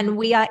 And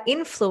we are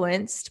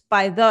influenced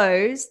by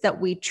those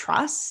that we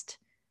trust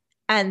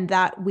and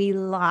that we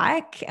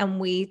like and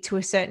we, to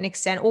a certain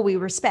extent, or we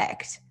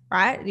respect,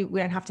 right? We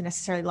don't have to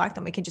necessarily like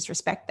them. We can just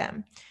respect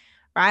them,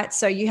 right?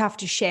 So you have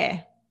to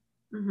share,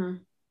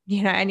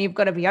 you know, and you've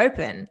got to be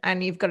open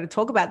and you've got to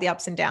talk about the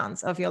ups and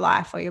downs of your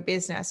life or your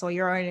business or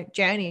your own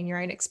journey and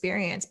your own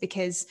experience,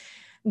 because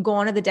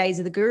gone are the days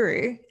of the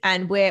guru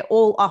and we're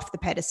all off the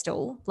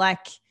pedestal.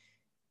 Like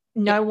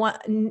no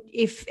one,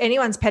 if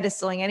anyone's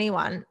pedestaling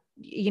anyone,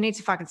 you need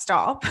to fucking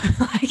stop.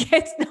 Like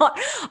it's not,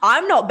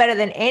 I'm not better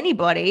than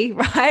anybody,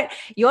 right?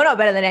 You're not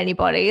better than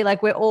anybody.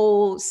 Like we're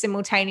all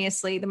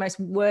simultaneously the most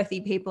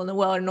worthy people in the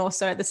world. And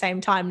also at the same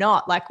time,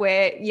 not like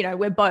we're, you know,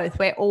 we're both,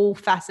 we're all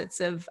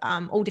facets of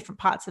all different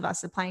parts of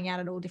us are playing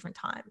out at all different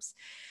times.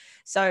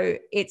 So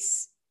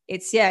it's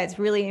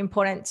really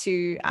important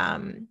to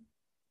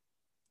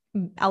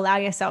allow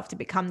yourself to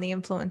become the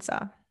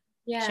influencer.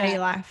 Yeah. Share your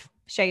life,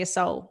 share your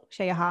soul,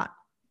 share your heart.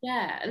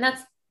 Yeah. And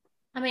that's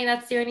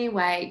the only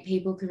way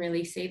people can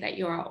really see that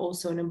you are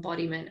also an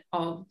embodiment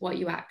of what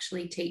you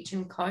actually teach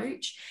and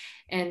coach.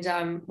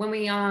 And when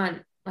we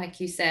aren't, like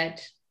you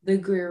said, the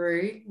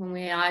guru, when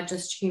we are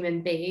just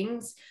human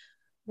beings,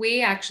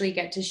 we actually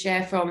get to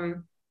share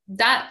from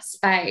that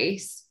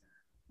space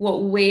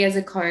what we as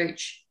a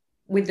coach,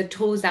 with the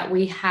tools that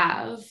we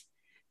have,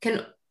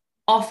 can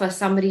offer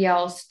somebody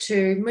else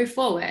to move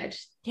forward.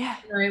 Yeah.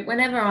 You know,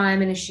 whenever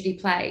I'm in a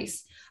shitty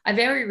place, I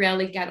very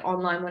rarely get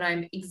online when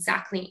I'm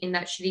exactly in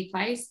that shitty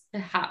place.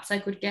 Perhaps I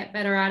could get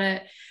better at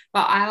it,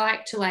 but I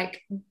like to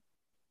like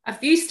a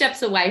few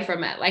steps away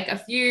from it, like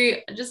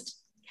just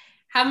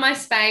have my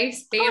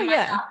space, be in my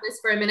office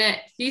for a minute,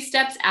 a few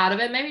steps out of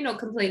it, maybe not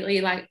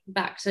completely like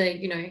back to,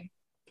 you know,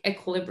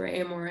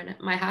 equilibrium or in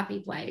my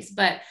happy place.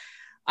 But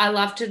I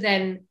love to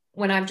then,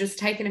 when I've just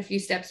taken a few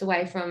steps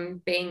away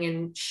from being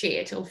in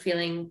shit or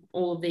feeling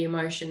all of the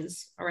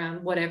emotions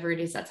around whatever it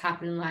is that's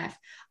happened in life,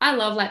 I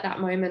love like that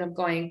moment of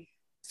going,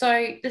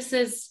 so this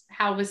is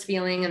how I was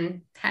feeling,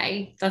 and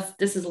hey,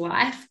 this is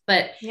life.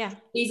 But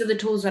these are the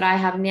tools that I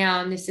have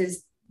now, and this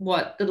is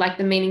what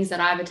the meanings that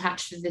I've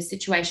attached to this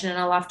situation, and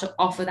I love to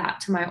offer that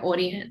to my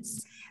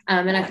audience.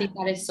 And I think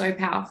that is so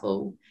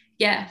powerful.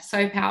 Yeah,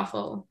 so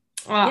powerful.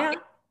 Oh,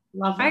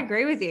 love that. I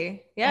agree with you.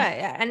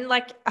 Yeah. And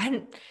like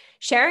I'm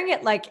sharing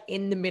it like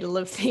in the middle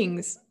of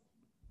things,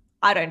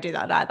 I don't do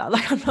that either.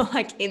 Like I'm not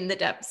like in the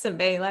depths and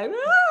being like,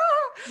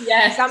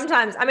 yeah.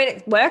 Sometimes, I mean,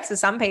 it works for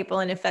some people,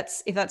 and if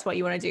that's what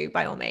you want to do,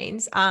 by all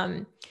means.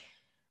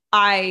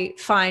 I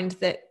find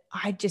that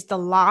the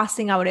last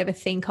thing I would ever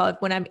think of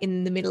when I'm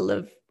in the middle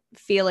of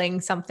feeling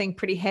something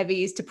pretty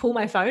heavy is to pull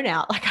my phone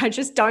out. Like I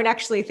just don't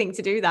actually think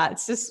to do that.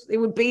 It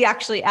would be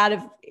actually out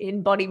of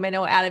embodiment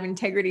or out of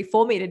integrity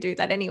for me to do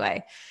that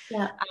anyway.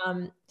 Yeah.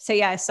 So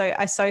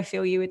I so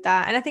feel you with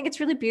that. And I think it's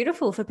really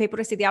beautiful for people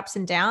to see the ups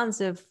and downs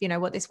of, you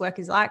know, what this work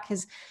is like,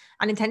 because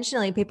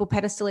unintentionally people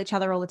pedestal each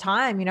other all the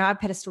time. You know, I've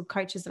pedestaled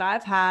coaches that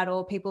I've had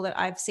or people that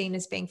I've seen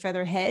as being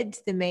further ahead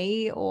than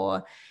me,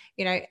 or,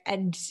 you know,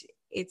 and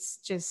it's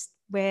just,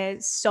 we're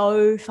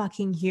so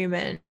fucking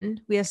human.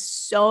 We are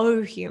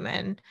so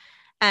human.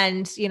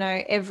 And, you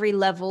know, every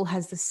level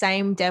has the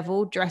same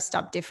devil dressed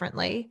up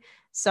differently.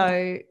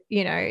 So,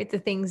 you know, the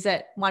things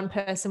that one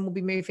person will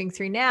be moving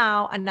through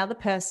now, another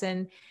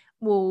person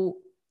will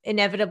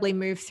inevitably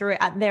move through it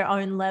at their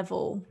own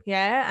level.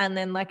 Yeah. And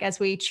then like, as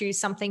we choose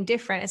something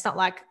different, it's not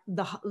like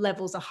the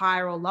levels are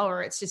higher or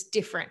lower. It's just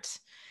different.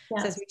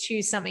 So as we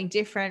choose something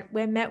different,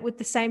 we're met with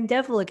the same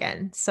devil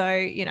again. So,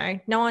 you know,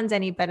 no one's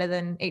any better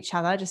than each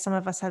other. Just some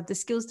of us have the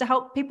skills to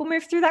help people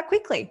move through that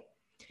quickly.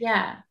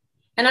 Yeah.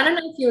 And I don't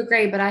know if you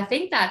agree, but I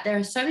think that there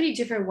are so many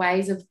different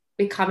ways of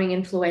becoming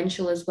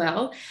influential as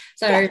well.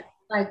 So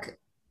like,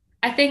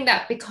 I think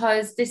that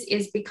because this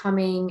is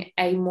becoming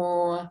a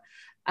more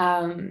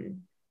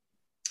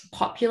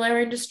popular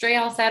industry,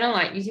 I'll say, I don't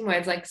like using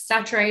words like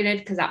saturated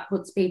because that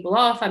puts people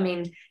off. I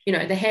mean, you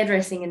know, the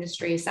hairdressing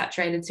industry is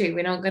saturated too.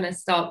 We're not going to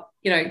stop,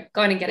 you know,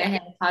 going to get a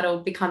haircut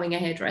or becoming a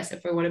hairdresser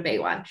if we want to be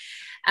one.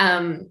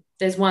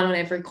 There's one on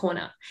every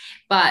corner.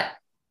 But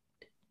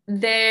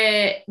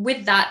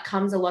with that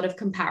comes a lot of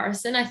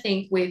comparison, I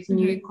think, with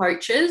new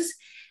coaches.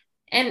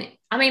 And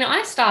I mean,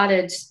 I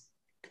started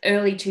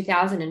early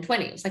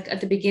 2020. It was like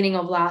at the beginning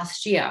of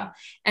last year.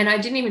 And I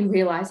didn't even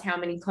realize how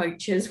many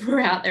coaches were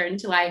out there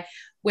until I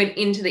went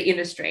into the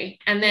industry.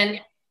 And then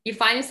you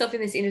find yourself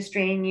in this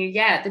industry and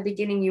at the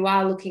beginning, you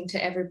are looking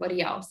to everybody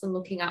else and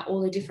looking at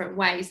all the different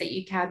ways that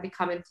you can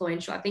become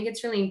influential. I think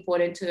it's really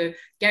important to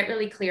get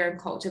really clear and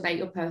cultivate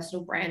your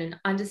personal brand and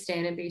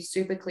understand and be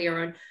super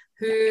clear on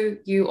who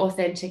you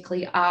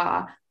authentically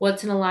are,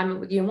 what's in alignment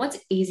with you, and what's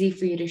easy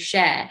for you to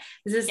share.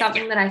 This is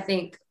something that I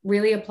think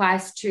really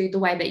applies to the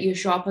way that you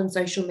show up on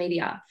social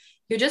media.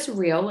 You're just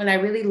real, and I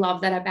really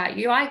love that about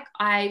you.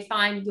 I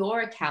find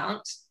your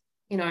account,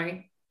 you know,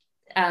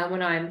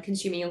 when I'm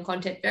consuming your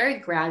content, very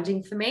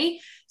grounding for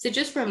me. So it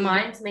just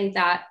reminds me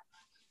that,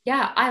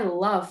 yeah, I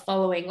love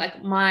following,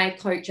 like, my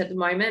coach at the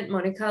moment,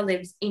 Monica,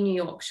 lives in New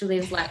York. She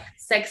lives like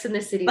Sex in the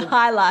City. The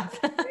high life.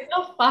 Who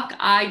the fuck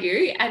are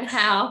you? And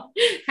how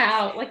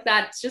like,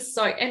 that's just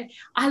so, and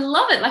I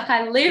love it. Like,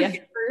 I live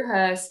through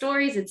her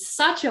stories. It's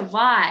such a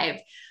vibe,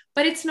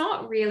 but it's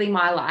not really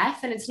my life,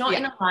 and it's not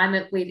in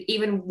alignment with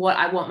even what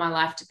I want my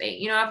life to be.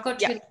 You know, I've got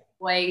two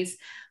boys.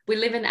 We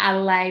live in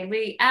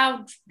Adelaide.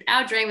 Our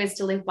dream is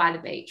to live by the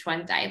beach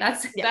one day.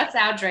 That's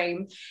our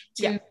dream,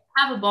 to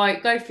have a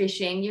boat, go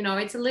fishing. You know,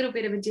 it's a little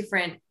bit of a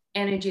different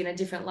energy and a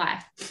different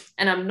life.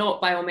 And I'm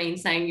not by all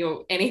means saying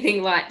you're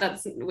anything like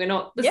that's. We're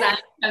not the same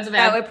in terms of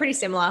we're pretty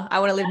similar. I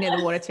want to live near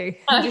the water too.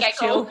 Okay, just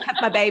chill, have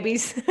my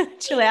babies,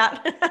 chill out.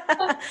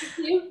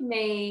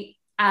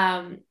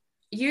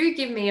 You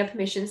give me a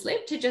permission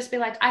slip to just be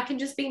like, I can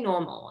just be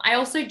normal. I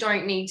also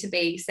don't need to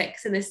be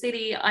Sex in the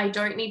City. I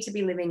don't need to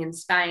be living in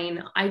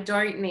Spain. I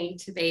don't need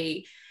to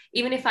be,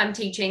 even if I'm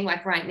teaching,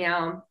 like right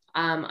now,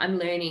 I'm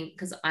learning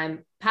because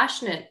I'm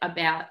passionate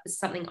about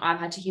something I've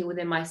had to heal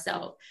within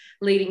myself,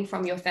 leading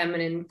from your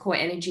feminine core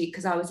energy,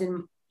 because I was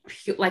in,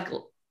 like,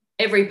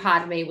 every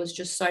part of me was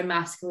just so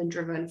masculine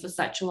driven for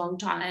such a long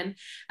time.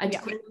 I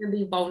couldn't even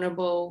be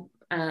vulnerable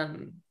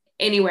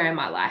anywhere in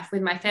my life,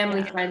 with my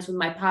family, friends, with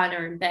my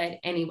partner, in bed,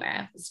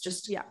 anywhere. It's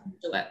just do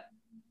it.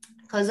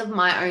 Because of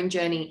my own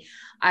journey,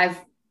 I've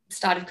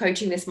started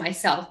coaching this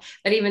myself.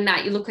 But even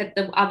that, you look at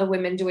the other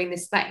women doing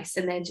this space,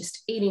 and they're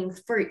just eating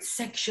fruit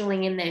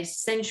sexually, and they're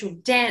sensual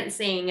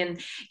dancing,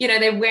 and, you know,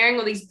 they're wearing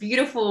all these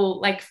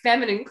beautiful, like,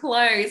 feminine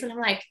clothes. And I'm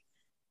like,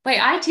 wait,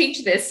 I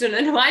teach this, and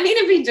do I need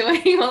to be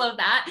doing all of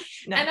that?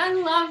 No. And I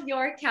love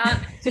your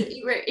account.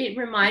 It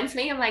reminds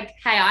me, I'm like,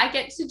 hey, I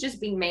get to just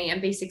be me and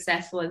be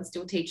successful and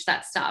still teach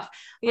that stuff.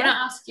 I want to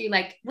ask you,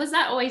 like, was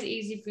that always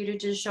easy for you to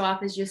just show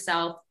up as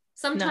yourself?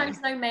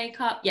 Sometimes no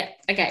makeup. Yeah.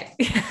 Okay.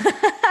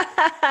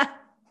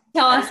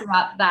 Tell us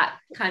about that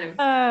kind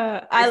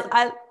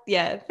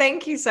of.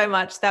 Thank you so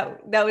much.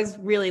 That was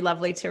really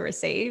lovely to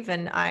receive.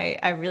 And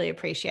I really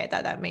appreciate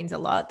that. That means a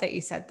lot that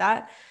you said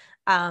that.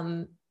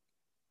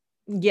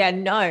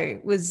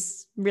 It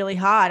was really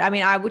hard. I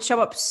mean, I would show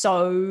up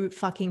so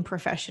fucking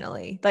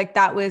professionally. Like,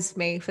 that was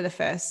me for the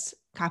first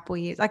couple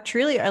of years. Like,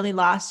 truly only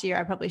last year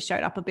I probably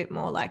showed up a bit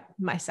more like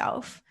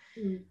myself,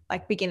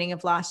 like beginning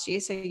of last year.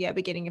 So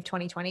beginning of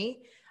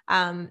 2020,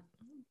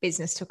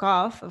 business took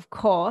off, of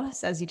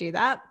course, as you do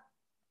that.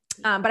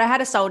 But I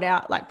had a sold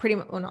out, like pretty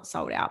much, well, not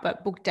sold out,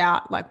 but booked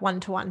out, like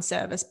one-to-one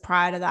service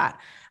prior to that.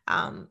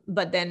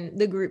 But then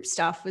the group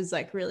stuff was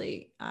like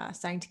really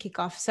starting to kick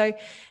off. So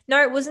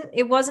no,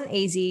 it wasn't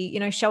easy, you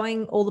know,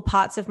 showing all the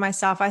parts of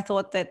myself. I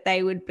thought that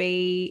they would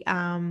be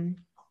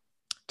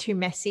too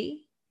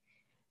messy,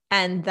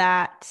 and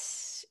that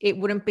it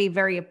wouldn't be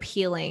very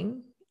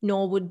appealing,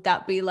 nor would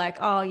that be like,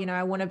 oh, you know,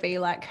 I want to be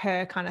like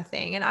her kind of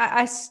thing. And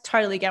I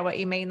totally get what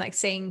you mean. Like,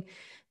 seeing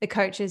the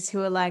coaches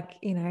who are like,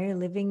 you know,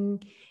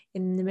 living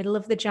in the middle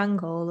of the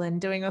jungle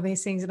and doing all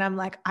these things. And I'm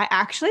like, I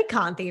actually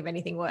can't think of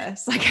anything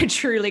worse. Like, I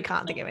truly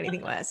can't think of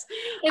anything worse.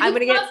 I'm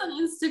going to get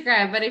on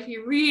Instagram, but if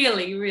you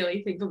really,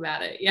 really think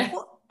about it,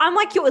 well, I'm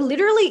like, you're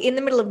literally in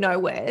the middle of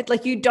nowhere.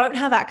 Like, you don't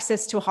have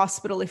access to a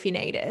hospital if you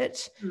need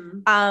it.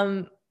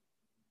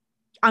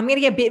 I'm going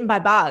to get bitten by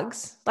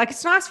bugs. Like,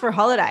 it's nice for a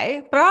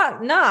holiday, but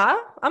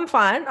I'm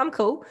fine. I'm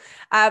cool.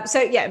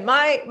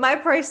 My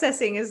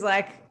processing is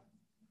like,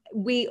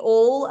 we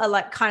all are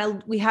like,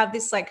 we have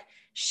this like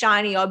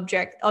shiny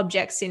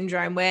object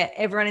syndrome, where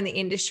everyone in the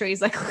industry is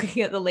like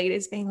looking at the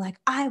leaders being like,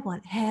 I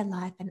want hair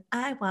life and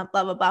I want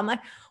blah, blah, blah. I'm like,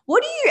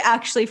 what do you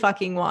actually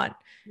fucking want?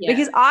 Yeah.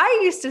 Because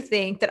I used to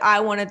think that I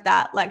wanted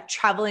that like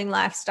traveling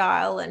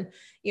lifestyle and,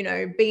 you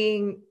know,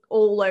 being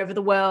all over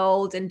the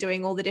world and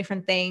doing all the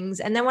different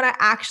things. And then when I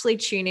actually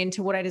tune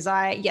into what I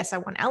desire, yes, I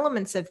want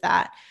elements of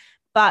that,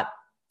 but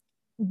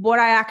what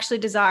I actually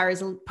desire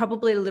is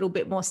probably a little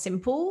bit more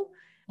simple.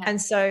 Yeah.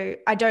 And so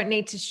I don't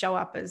need to show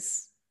up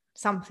as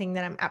something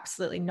that I'm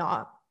absolutely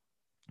not.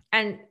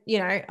 And, you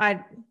know, I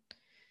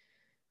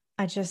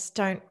just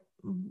don't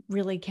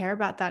really care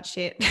about that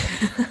shit.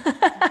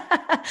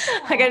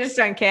 Like, I just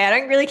don't care. I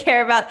don't really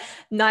care about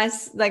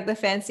nice, like the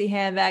fancy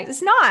handbags.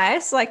 It's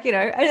nice. Like, you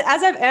know,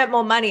 as I've earned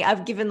more money,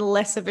 I've given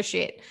less of a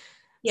shit.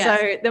 Yes.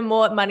 So the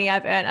more money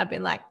I've earned, I've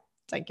been like,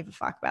 don't give a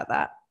fuck about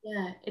that.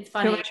 Yeah, it's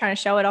funny. Who am I trying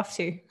to show it off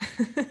to?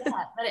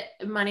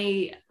 But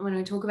money, when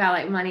we talk about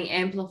like money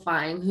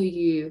amplifying who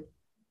you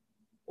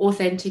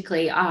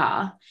authentically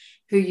are,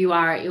 who you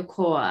are at your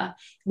core,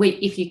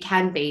 if you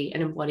can be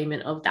an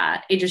embodiment of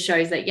that, it just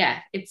shows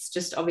that, it's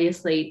just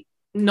obviously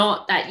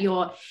not that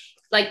you're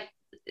like,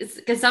 it's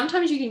because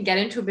sometimes you can get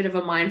into a bit of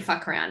a mind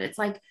fuck around. It's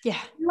like, Yeah.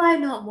 do I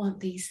not want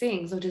these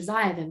things or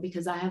desire them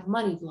because I have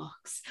money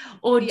blocks?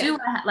 Or do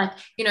I, like,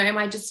 you know, am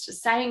I just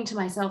saying to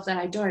myself that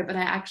I don't, but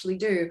I actually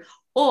do?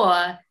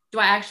 Or do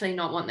I actually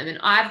not want them? And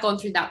I've gone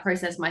through that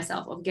process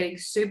myself of getting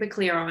super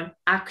clear on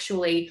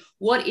actually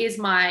what is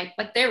my,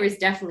 like, there is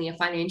definitely a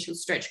financial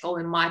stretch goal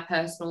in my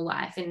personal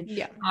life and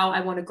how I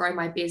want to grow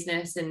my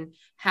business and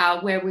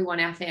where we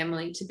want our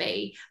family to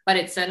be. But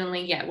it's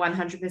certainly,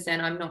 100%.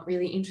 I'm not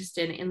really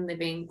interested in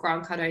living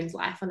Grant Cardone's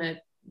life on a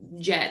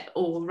jet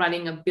or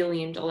running $1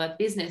 billion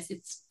business.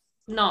 It's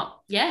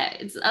not,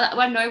 it's,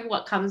 I know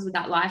what comes with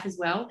that life as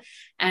well.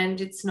 And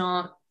it's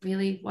not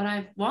really what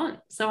I want.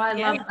 So I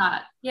love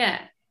that. Yeah.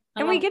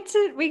 And we get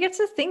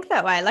to think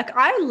that way. Like,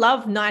 I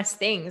love nice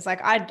things.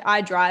 Like, I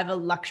drive a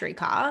luxury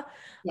car,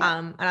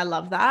 and I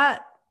love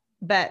that,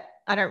 but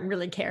I don't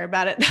really care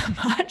about it that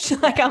much.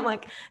 Like, I'm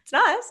like, it's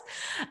nice.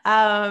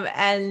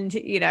 And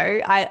you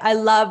know, I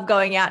love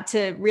going out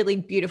to really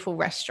beautiful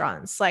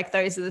restaurants. Like,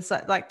 those are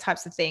the like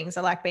types of things.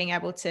 I like being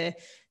able to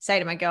say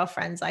to my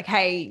girlfriends, like,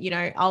 hey, you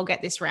know, I'll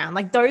get this round.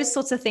 Like, those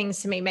sorts of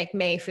things to me make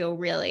me feel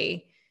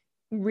really,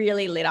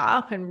 really lit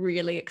up and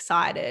really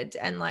excited.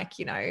 And like,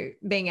 you know,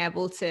 being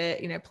able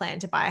to, you know, plan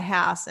to buy a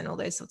house and all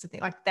those sorts of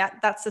things like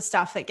that's the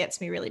stuff that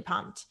gets me really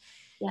pumped.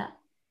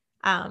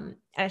 And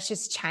it's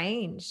just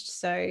changed.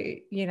 So,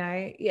 you know,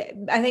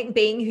 I think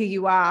being who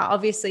you are,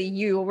 obviously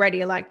you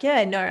already are like,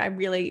 I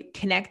really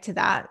connect to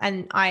that.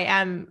 And I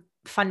am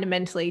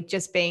fundamentally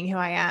just being who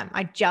I am.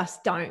 I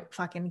just don't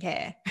fucking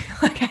care.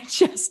 Like, I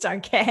just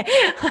don't care.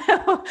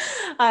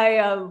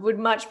 I would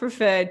much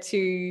prefer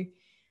to,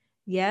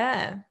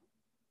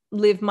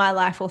 live my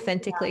life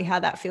authentically, how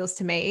that feels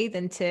to me,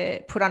 than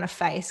to put on a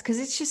face. Cause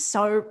it's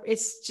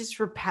just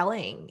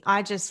repelling.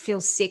 I just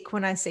feel sick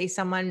when I see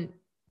someone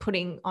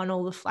putting on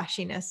all the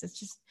flashiness. It's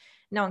just,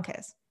 no one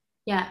cares.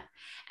 Yeah.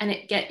 And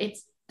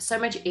it's so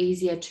much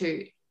easier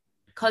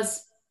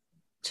because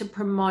to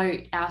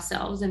promote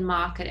ourselves and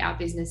market our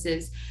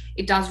businesses,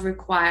 it does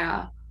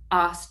require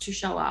us to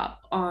show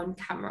up on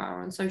camera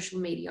or on social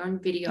media, on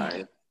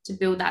video, to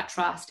build that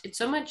trust. It's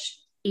so much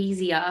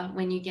easier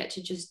when you get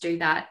to just do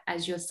that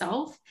as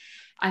yourself.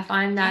 I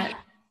find that,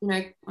 you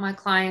know, my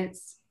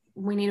clients,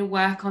 we need to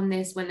work on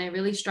this when they're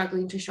really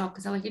struggling to shop,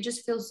 because they're like, it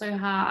just feels so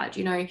hard,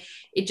 you know,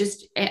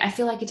 I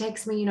feel like it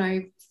takes me, you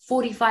know,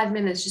 45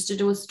 minutes just to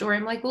do a story.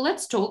 I'm like, well,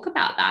 let's talk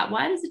about that.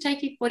 Why does it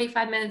take you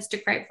 45 minutes to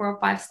create 4 or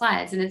 5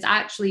 slides? And it's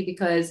actually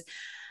because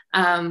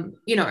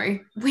you know,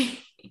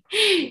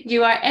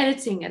 you are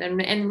editing it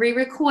and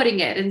re-recording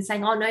it and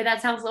saying, oh no,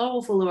 that sounds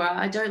awful, or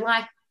I don't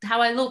like how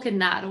I look in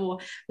that, or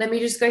let me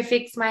just go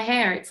fix my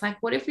hair. It's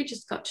like, what if we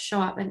just got to show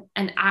up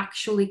and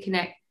actually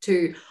connect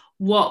to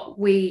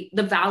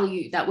the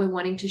value that we're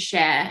wanting to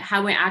share,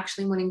 how we're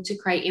actually wanting to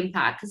create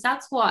impact? Because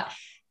that's what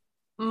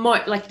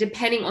like,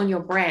 depending on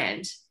your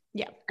brand.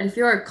 Yeah. And if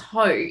you're a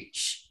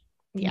coach,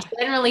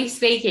 generally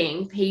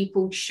speaking,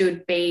 people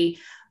should be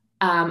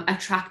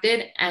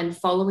attracted and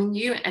following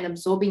you and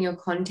absorbing your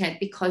content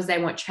because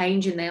they want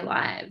change in their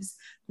lives,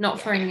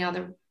 not for any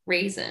other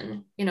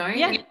reason, you know.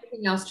 And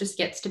everything else just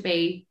gets to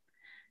be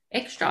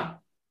extra.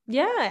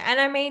 And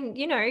I mean,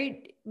 you know,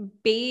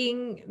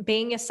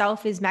 being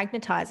yourself is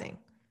magnetizing.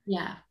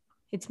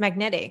 It's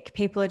magnetic.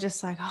 People are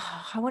just like,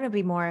 oh, I want to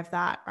be more of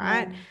that,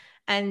 right?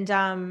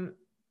 And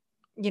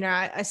you know,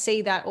 I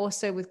see that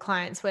also with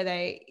clients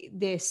where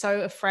they're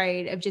so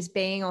afraid of just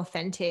being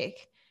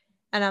authentic,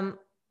 and I'm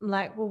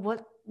like, well,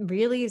 what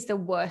really is the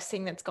worst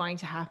thing that's going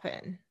to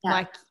happen?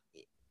 Like,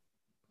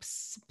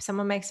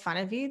 someone makes fun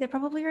of you, they're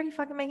probably already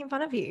fucking making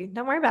fun of you.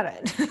 Don't worry about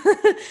it.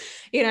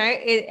 You know,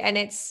 and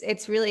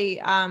it's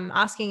really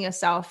asking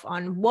yourself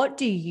on, what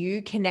do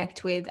you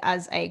connect with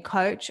as a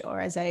coach or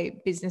as a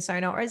business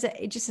owner or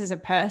just as a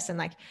person?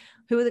 Like,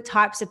 who are the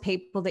types of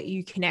people that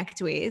you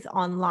connect with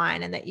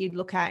online and that you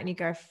look at and you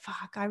go,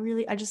 fuck,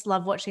 I just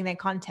love watching their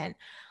content.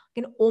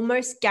 I can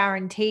almost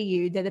guarantee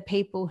you they're the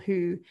people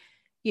who,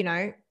 you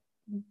know,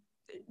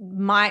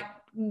 might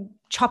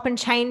chop and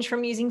change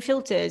from using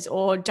filters,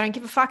 or don't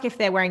give a fuck if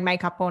they're wearing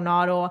makeup or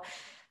not, or,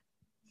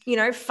 you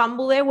know,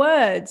 fumble their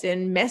words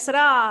and mess it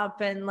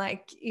up, and,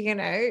 like, you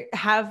know,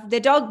 have their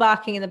dog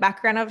barking in the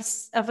background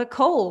of a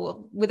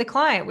call with a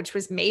client, which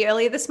was me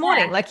earlier this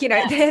morning. Like, you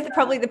know, they're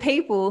probably the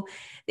people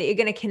that you're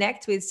going to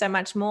connect with so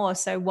much more.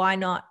 So why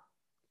not,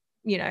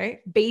 you know,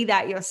 be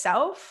that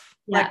yourself?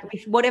 Like,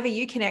 if whatever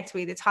you connect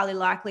with, it's highly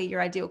likely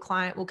your ideal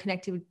client will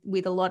connect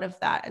with a lot of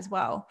that as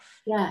well.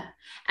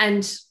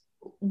 And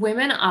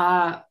women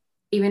are,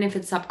 even if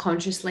it's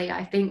subconsciously,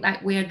 I think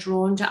that we are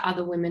drawn to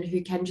other women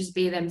who can just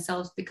be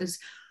themselves because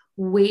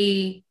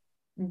we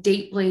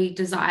deeply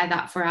desire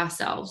that for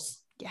ourselves.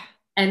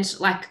 And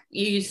like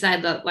you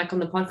said, that, like, on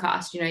the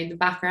podcast, you know, the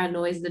background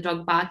noise, the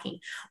dog barking.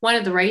 One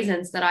of the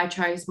reasons that I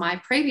chose my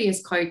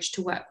previous coach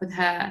to work with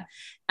her,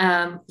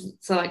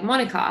 so like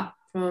Monica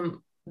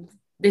from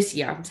this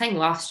year, I'm saying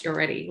last year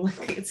already.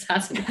 Like, it's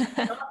not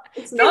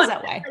Feels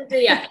that way.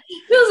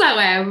 Feels that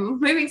way. I'm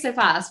moving so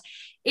fast.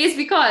 Is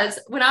because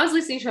when I was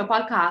listening to a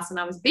podcast and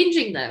I was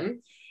binging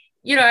them,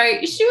 you know,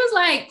 she was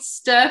like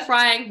stir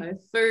frying her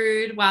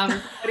food while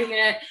recording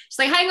it. She's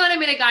like, hang on a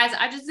minute, guys.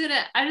 I just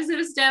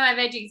gonna stir my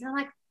veggies. And I'm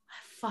like,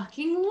 I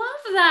fucking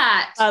love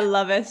that. I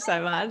love her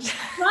so much.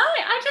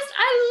 Right.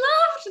 I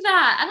loved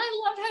that. And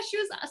I loved how she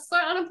was so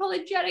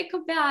unapologetic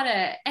about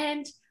it.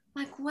 And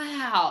like,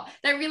 wow,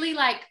 that really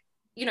like,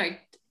 you know,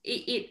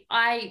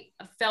 I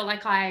felt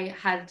like I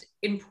had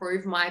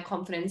improved my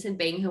confidence in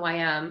being who I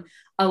am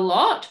a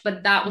lot,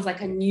 but that was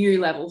like a new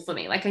level for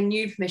me, like a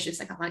new permission. It's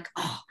like, I'm like,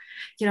 oh,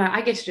 you know,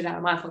 I get to do that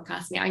on my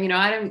podcast now. You know,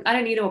 I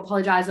don't need to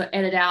apologize or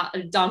edit out a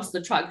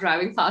dumpster truck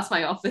driving past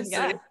my office.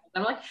 Yeah.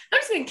 I'm like, I'm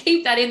just going to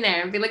keep that in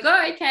there and be like,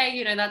 oh, okay,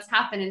 you know, that's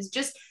happened. It's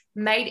just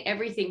made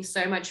everything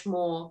so much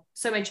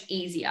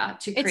easier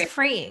to create. It's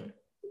freeing.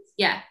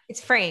 Yeah.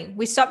 It's freeing.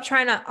 We stop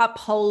trying to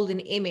uphold an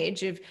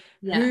image of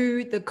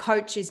who the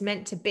coach is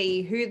meant to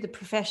be, who the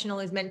professional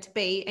is meant to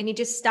be, and you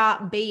just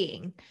start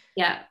being.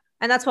 Yeah.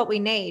 And that's what we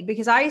need,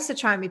 because I used to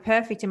try and be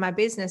perfect in my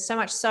business, so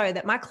much so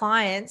that my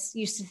clients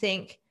used to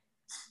think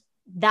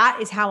that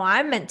is how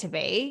I'm meant to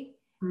be.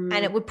 And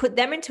it would put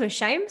them into a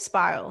shame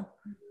spiral.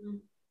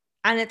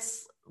 And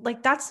it's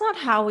like, that's not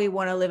how we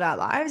want to live our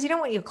lives. You don't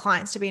want your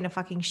clients to be in a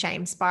fucking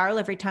shame spiral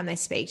every time they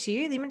speak to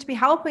you. They're meant to be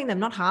helping them,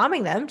 not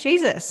harming them.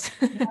 Jesus.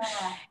 Yeah.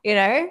 You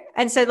know?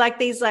 And so like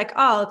these like,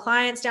 oh,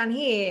 clients down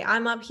here,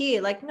 I'm up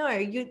here. Like, no,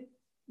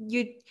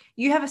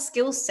 you have a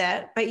skill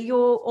set, but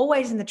you're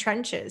always in the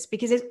trenches,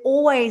 because there's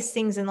always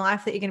things in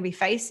life that you're going to be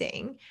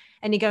facing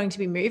and you're going to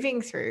be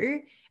moving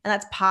through. And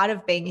that's part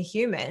of being a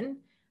human.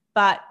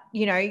 But,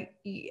 you know,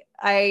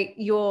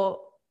 you're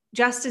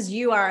just as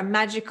you are a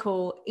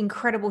magical,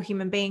 incredible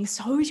human being,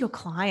 so is your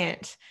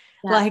client.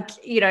 Yeah. Like,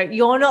 you know,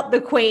 you're not the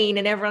queen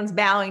and everyone's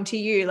bowing to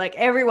you. Like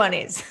everyone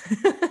is.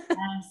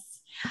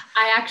 Yes.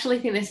 I actually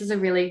think this is a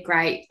really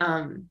great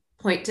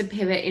point to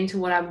pivot into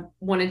what I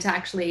wanted to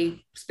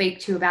actually speak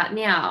to you about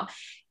now.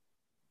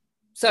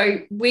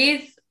 So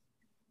with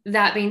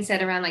that being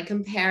said, around like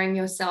comparing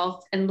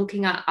yourself and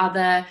looking at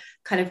other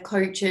kind of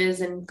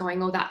coaches and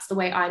going, oh, that's the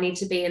way I need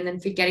to be. And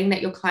then forgetting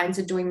that your clients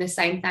are doing the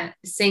same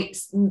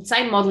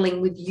modeling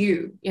with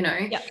you, you know?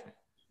 Yep.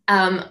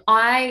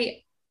 I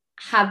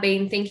have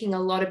been thinking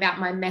a lot about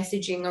my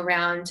messaging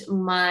around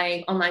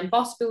my online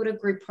boss builder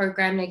group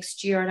program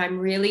next year. And I'm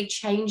really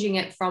changing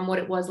it from what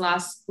it was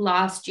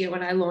last year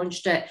when I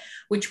launched it,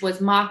 which was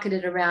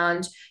marketed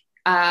around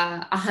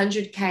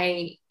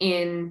 100K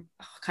in,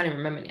 I can't even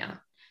remember now,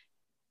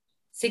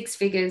 6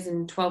 figures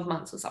in 12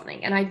 months or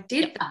something. And I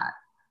did that.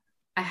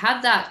 I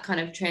had that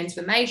kind of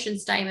transformation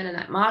statement and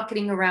that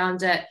marketing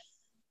around it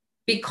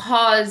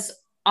because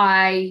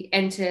I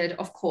entered,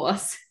 of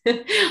course,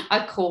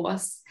 a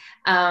course,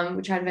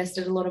 which I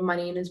invested a lot of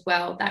money in as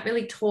well. That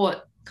really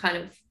taught kind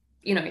of,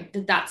 you know,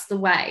 that's the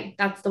way.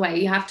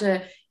 You have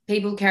to,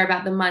 people care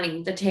about the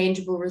money, the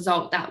tangible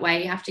result that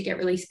way. You have to get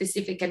really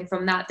specific. And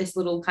from that, this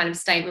little kind of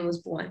statement was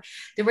born.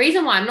 The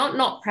reason why I'm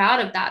not proud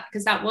of that,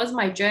 because that was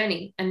my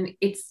journey and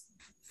it's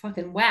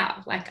fucking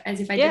wow. Like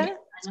as if I did it.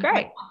 It's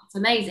great. It's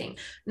amazing.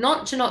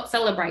 Not to not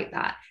celebrate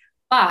that,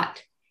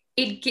 but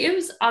it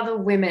gives other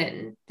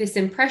women this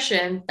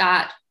impression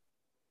that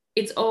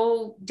it's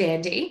all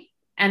dandy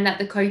and that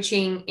the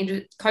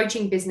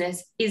coaching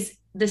business is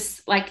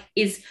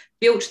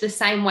built the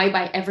same way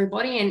by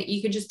everybody. And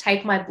you could just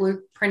take my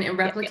blueprint and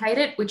replicate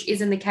it, which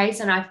isn't the case.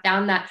 And I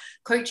found that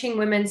coaching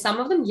women, some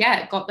of them,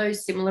 got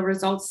those similar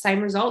results,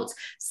 same results.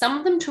 Some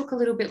of them took a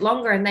little bit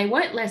longer and they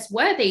weren't less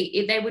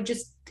worthy. They were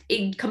just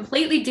in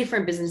completely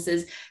different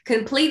businesses,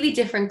 completely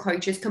different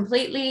coaches,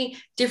 completely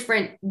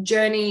different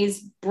journeys,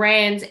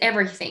 brands,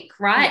 everything,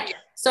 right? Yeah.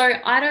 So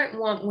I don't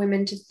want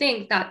women to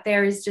think that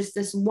there is just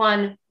this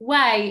one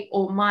way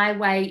or my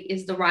way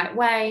is the right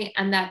way,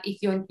 and that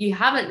if you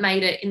haven't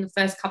made it in the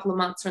first couple of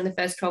months or in the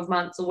first 12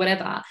 months or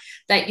whatever,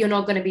 that you're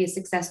not going to be a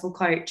successful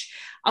coach.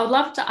 I would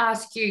love to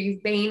ask you,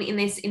 you've been in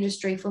this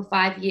industry for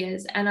 5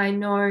 years, and I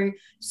know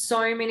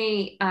so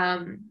many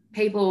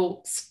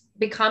people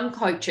become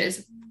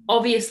coaches,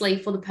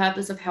 obviously for the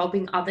purpose of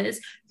helping others,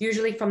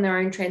 usually from their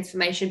own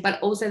transformation, but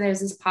also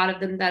there's this part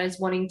of them that is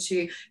wanting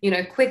to,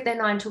 quit their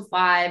 9 to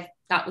 5.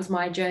 That was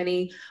my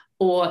journey,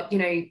 or,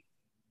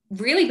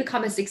 really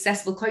become a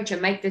successful coach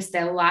and make this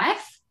their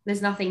life.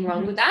 There's nothing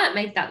wrong with that.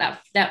 Make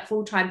that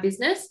full-time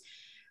business.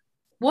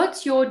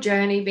 What's your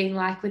journey been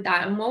like with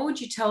that? And what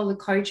would you tell the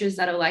coaches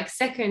that are like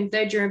second,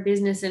 third year in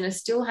business and are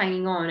still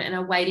hanging on and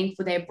are waiting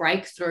for their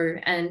breakthrough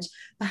and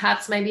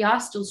perhaps maybe are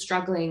still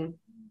struggling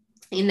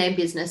in their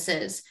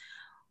businesses?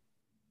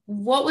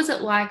 What was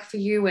it like for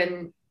you,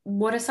 and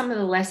what are some of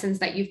the lessons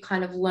that you've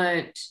kind of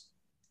learned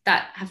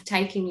that have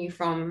taken you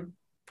from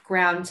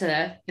ground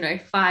to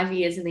 5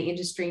 years in the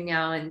industry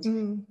now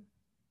and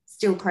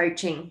still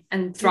coaching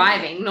and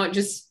thriving, not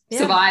just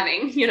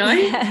surviving?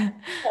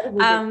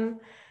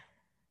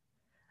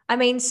 I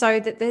mean, so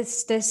that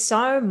there's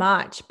so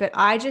much, but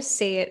I just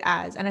see it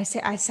as, and I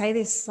say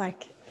this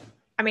like,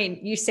 I mean,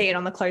 you see it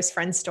on the close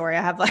friend story.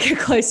 I have like a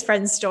close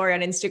friend story on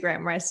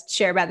Instagram where I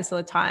share about this all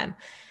the time.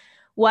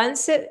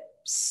 Once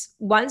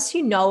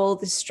you know all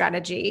the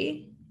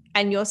strategy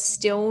and you're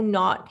still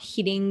not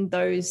hitting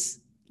those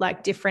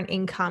like different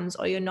incomes,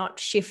 or you're not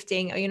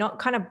shifting, or you're not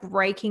kind of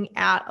breaking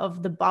out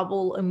of the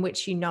bubble in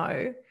which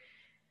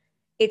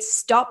it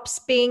stops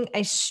being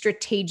a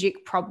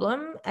strategic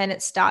problem and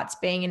it starts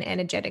being an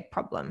energetic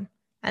problem.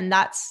 And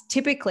that's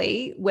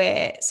typically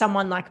where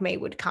someone like me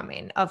would come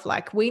in, of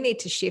like, we need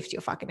to shift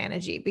your fucking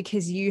energy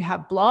because you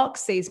have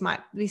blocks.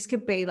 This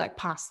could be like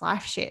past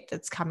life shit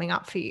that's coming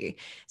up for you.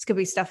 This could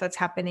be stuff that's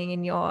happening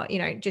in your,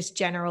 just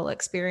general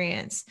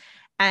experience.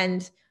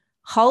 And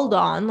hold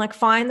on, like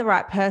find the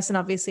right person,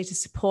 obviously, to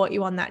support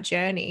you on that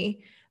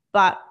journey.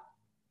 But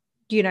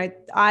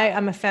I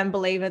am a firm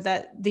believer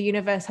that the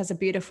universe has a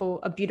beautiful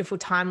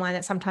timeline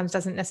that sometimes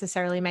doesn't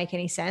necessarily make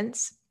any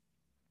sense.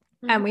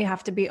 Mm-hmm. And we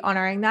have to be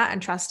honoring that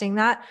and trusting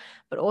that,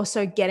 but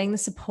also getting the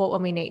support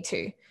when we need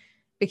to.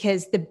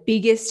 Because the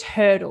biggest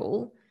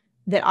hurdle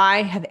that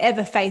I have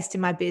ever faced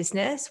in my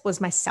business was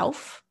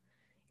myself.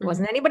 It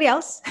wasn't anybody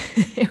else.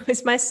 It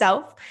was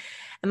myself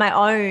and my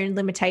own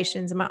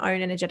limitations and my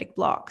own energetic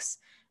blocks.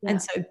 Yeah.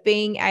 And so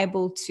being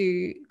able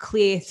to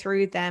clear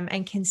through them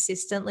and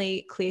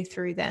consistently clear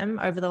through them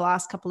over the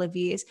last couple of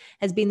years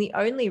has been the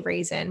only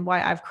reason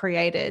why I've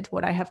created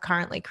what I have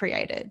currently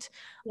created.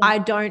 Yeah. I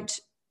don't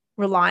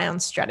rely on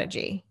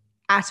strategy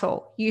at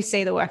all. You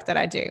see the work that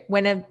I do.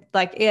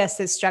 Yes,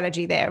 there's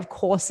strategy there. Of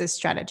course there's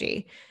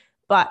strategy,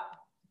 but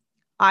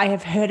I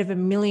have heard of a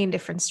million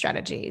different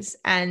strategies,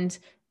 and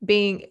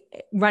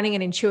running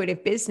an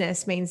intuitive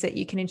business means that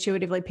you can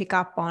intuitively pick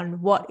up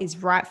on what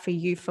is right for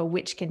you for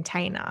which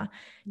container,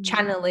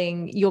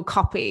 channeling your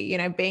copy,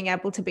 being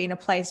able to be in a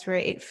place where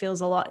it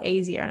feels a lot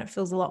easier and it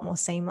feels a lot more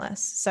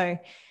seamless. So,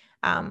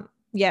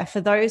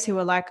 for those who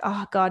are like,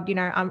 oh God,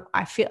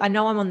 I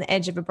know I'm on the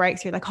edge of a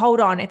breakthrough, like,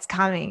 hold on, it's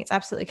coming. It's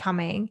absolutely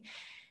coming.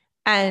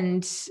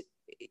 And,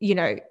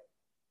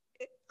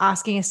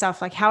 asking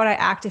yourself, like, how would I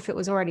act if it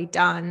was already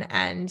done?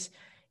 And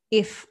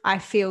if I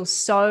feel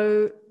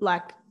so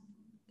like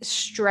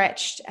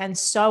stretched and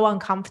so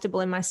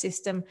uncomfortable in my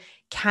system,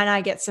 can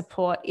I get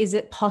support? Is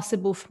it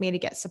possible for me to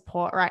get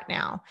support right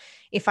now?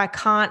 If I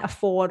can't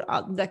afford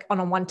like on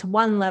a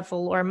one-to-one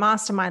level or a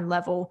mastermind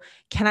level,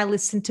 can I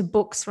listen to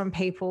books from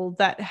people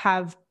that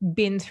have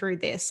been through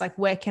this? Like,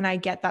 where can I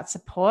get that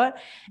support?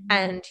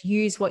 And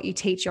use what you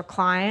teach your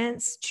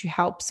clients to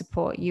help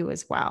support you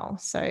as well.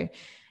 So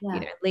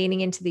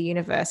leaning into the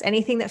universe.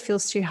 Anything that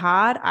feels too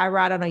hard, I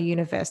write on a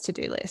universe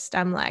to-do list.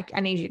 I'm like, I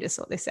need you to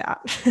sort this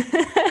out.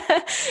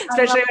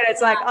 Especially when it's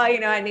like,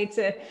 I need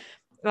to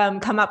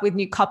come up with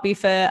new copy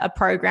for a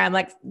program.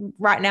 Like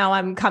right now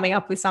I'm coming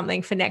up with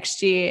something for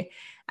next year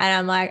and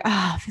I'm like,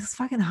 it feels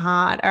fucking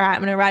hard. All right, I'm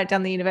going to write it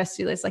down the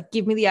university list. Like,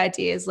 give me the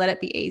ideas, let it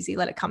be easy,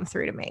 let it come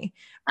through to me.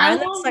 And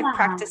that's like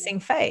practicing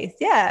faith.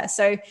 Yeah.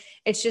 So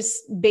it's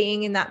just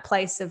being in that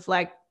place of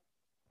like,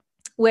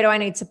 where do I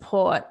need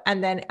support?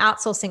 And then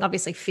outsourcing,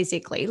 obviously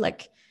physically,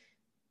 like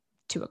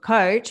to a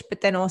coach, but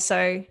then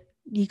also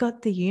you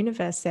got the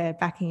universe there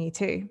backing you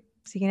too.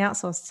 So you can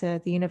outsource to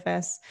the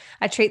universe.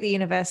 I treat the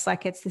universe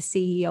like it's the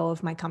CEO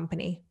of my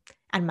company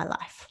and my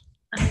life.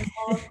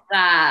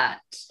 I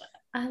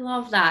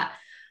love that.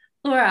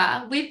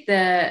 Laura, with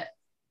the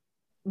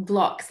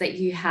blocks that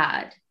you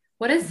had,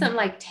 what are some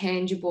like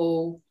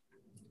tangible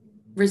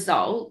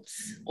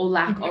results or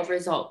lack of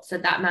results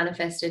that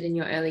manifested in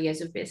your early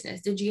years of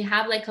business? Did you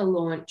have like a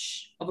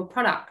launch of a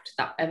product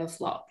that ever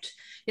flopped?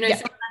 Someone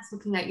that's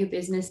looking at your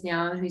business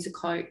now who's a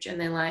coach and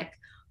they're like,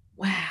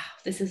 wow,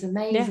 this is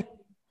amazing. Yeah.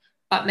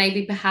 But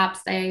maybe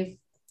perhaps they've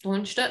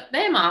launched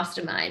their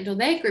mastermind or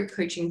their group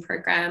coaching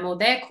program or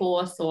their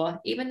course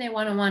or even their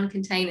one-on-one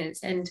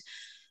containers. And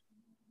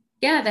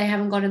they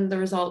haven't gotten the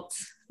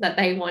results that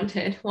they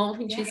wanted. What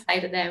would you say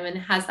to them? And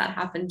has that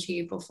happened to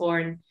you before?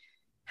 And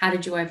how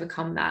did you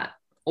overcome that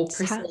or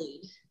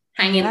proceed?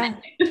 Hang in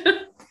there.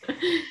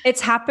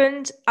 It's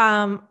happened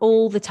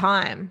all the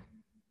time.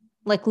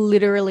 Like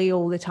literally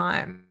all the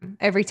time.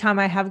 Every time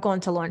I have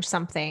gone to launch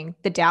something,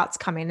 the doubts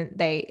come in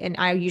and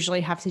I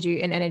usually have to do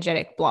an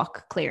energetic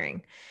block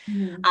clearing.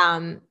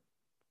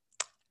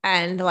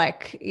 And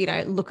like,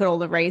 look at all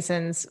the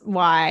reasons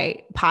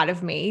why part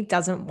of me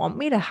doesn't want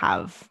me to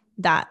have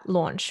that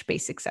launch be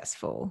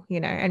successful,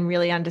 and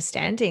really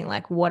understanding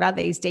like, what are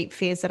these deep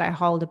fears that I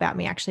hold about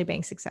me actually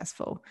being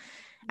successful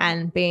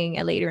and being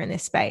a leader in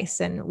this space,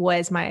 and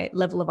where's my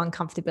level of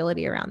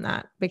uncomfortability around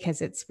that,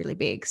 because it's really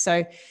big.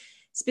 So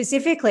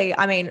specifically,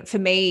 I mean, for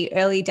me,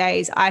 early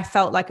days, I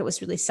felt like it was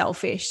really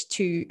selfish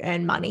to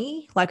earn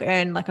money, like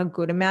earn like a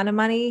good amount of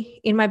money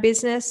in my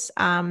business.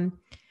 I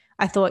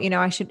thought,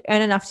 I should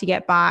earn enough to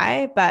get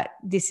by, but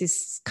this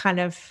is kind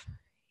of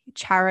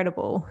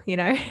charitable,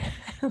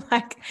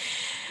 like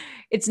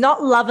it's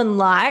not love and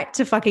light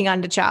to fucking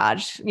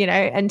undercharge,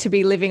 and to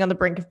be living on the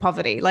brink of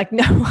poverty. Like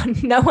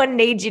no one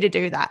needs you to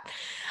do that.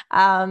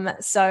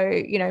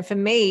 So, for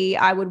me,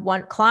 I would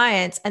want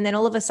clients, and then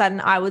all of a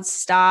sudden I would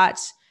start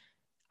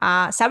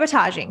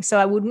sabotaging. So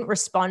I wouldn't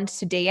respond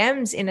to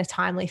DMs in a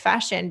timely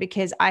fashion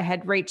because I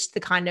had reached the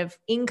kind of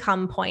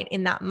income point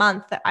in that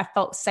month that I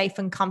felt safe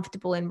and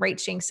comfortable in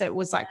reaching. So it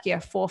was like, 4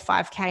 or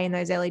 5K in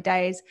those early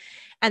days.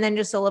 And then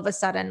just all of a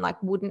sudden,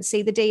 like, wouldn't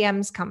see the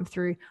DMs come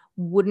through,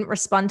 wouldn't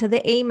respond to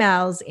the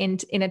emails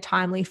in a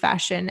timely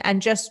fashion,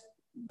 and just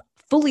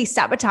fully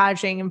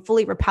sabotaging and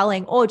fully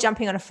repelling, or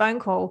jumping on a phone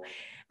call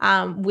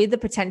with a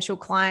potential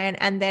client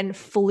and then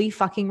fully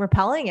fucking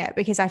repelling it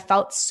because I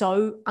felt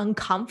so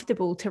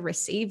uncomfortable to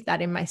receive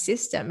that in my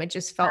system. It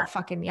just felt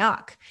fucking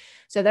yuck.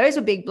 So those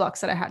were big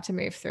blocks that I had to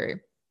move through.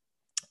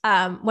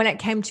 When it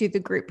came to the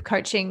group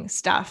coaching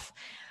stuff,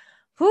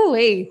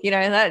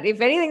 that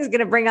if anything's going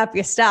to bring up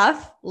your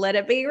stuff, let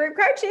it be group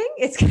coaching.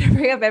 It's going to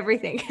bring up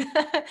everything.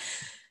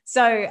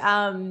 So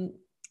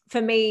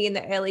for me in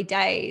the early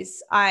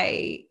days,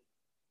 I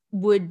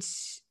would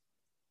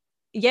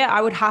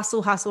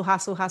hustle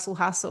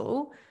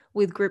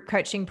with group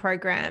coaching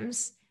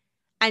programs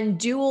and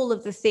do all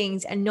of the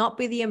things and not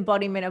be the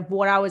embodiment of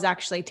what I was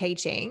actually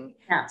teaching.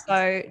 Yeah.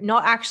 So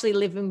not actually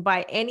living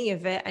by any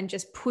of it and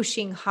just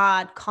pushing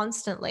hard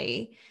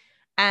constantly.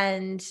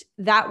 And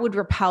that would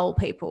repel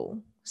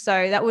people. So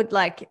that would,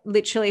 like,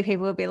 literally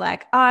people would be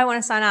like, oh, I want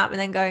to sign up.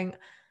 And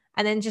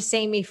then just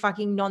seeing me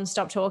fucking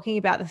nonstop talking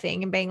about the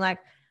thing and being like,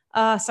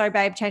 oh, sorry,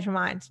 babe, change my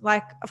mind.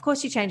 Like, of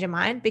course you change your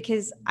mind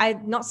because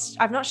I've not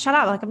shut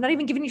up. Like, I'm not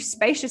even giving you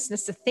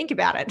spaciousness to think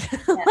about it.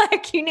 Yeah.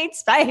 Like, you need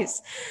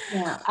space.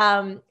 Yeah.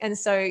 And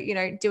so,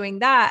 doing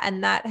that,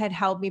 and that had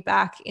held me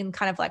back in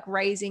kind of like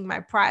raising my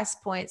price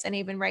points and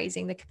even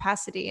raising the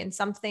capacity. And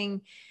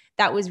something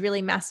that was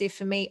really massive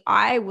for me,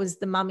 I was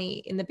the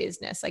mummy in the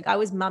business. Like, I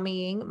was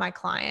mummying my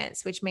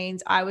clients, which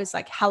means I was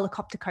like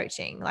helicopter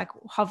coaching, like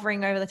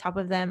hovering over the top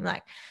of them.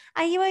 Like,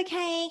 are you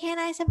okay? Can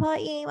I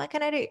support you? What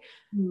can I do?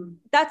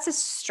 That's a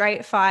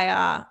straight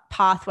fire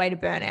pathway to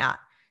burnout.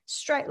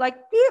 Straight, like,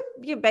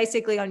 you're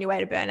basically on your way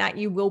to burnout.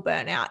 You will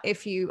burn out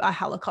if you are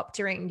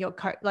helicoptering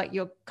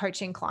your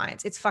coaching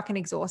clients. It's fucking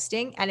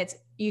exhausting, and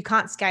you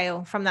can't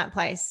scale from that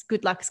place.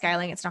 Good luck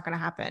scaling. It's not going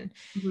to happen.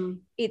 Mm-hmm.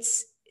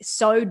 It's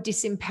so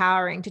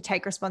disempowering to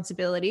take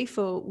responsibility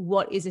for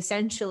what is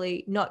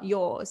essentially not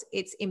yours.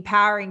 It's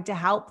empowering to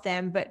help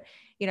them, but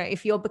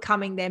if you're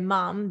becoming their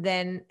mum,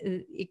 then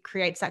it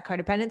creates that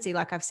codependency,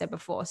 like I've said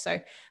before. So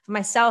for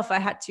myself, I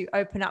had to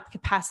open up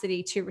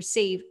capacity to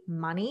receive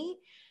money,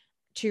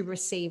 to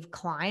receive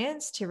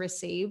clients, to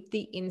receive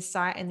the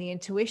insight and the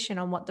intuition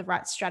on what the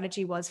right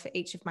strategy was for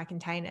each of my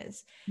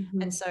containers.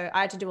 Mm-hmm. And so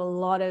I had to do a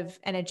lot of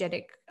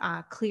energetic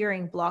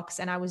clearing blocks,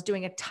 and I was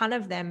doing a ton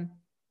of them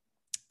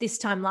this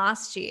time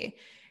last year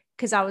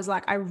because I was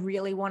like, I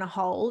really want to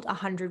hold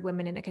 100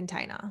 women in a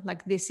container.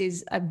 Like, this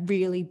is a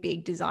really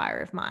big desire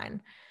of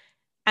mine.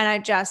 And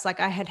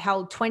I had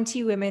held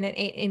 20 women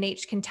in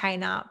each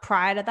container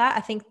prior to that.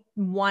 I think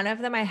one of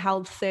them I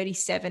held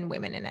 37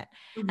 women in it.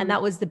 Mm-hmm. And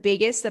that was the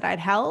biggest that I'd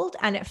held.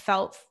 And it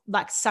felt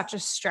like such a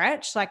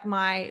stretch. Like,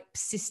 my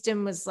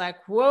system was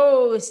like,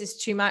 whoa, this is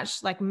too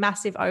much, like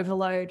massive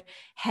overload,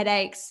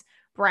 headaches,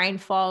 brain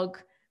fog,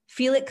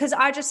 feel it, because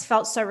I just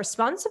felt so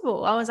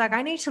responsible. I was like,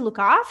 I need to look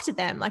after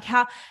them. Like,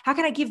 how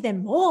can I give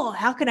them more?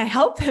 How can I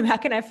help them? How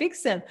can I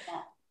fix them?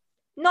 Yeah.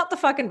 Not the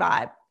fucking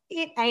vibe.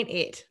 It ain't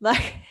it.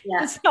 Like,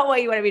 it's not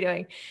what you want to be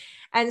doing.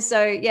 And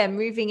so,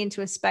 moving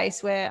into a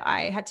space where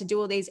I had to do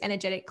all these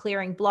energetic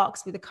clearing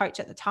blocks with a coach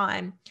at the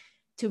time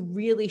to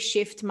really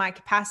shift my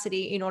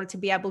capacity in order to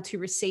be able to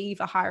receive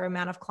a higher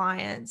amount of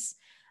clients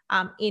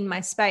in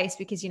my space,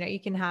 because, you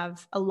can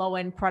have a low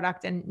end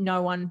product and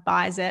no one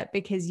buys it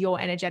because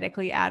you're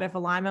energetically out of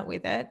alignment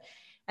with it.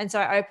 And so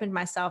I opened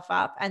myself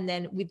up, and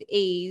then with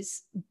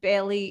ease,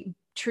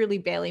 truly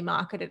barely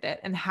marketed it,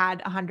 and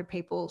had 100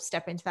 people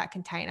step into that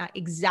container,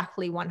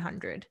 exactly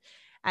 100.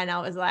 And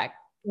I was like,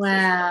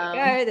 wow,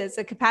 there you go. There's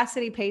a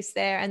capacity piece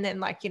there. And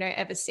then,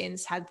 ever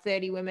since, had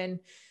 30 women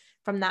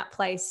from that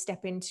place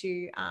step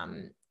into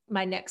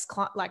my next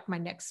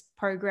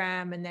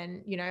program. And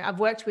then, I've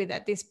worked with,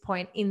 at this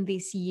point in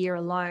this year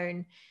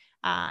alone,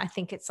 I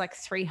think it's like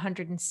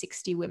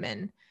 360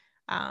 women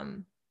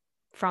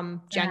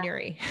from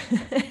January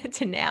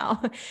to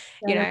now,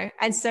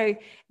 and so,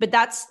 but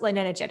that's an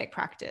energetic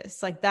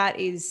practice. Like, that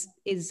is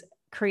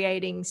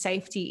creating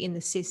safety in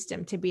the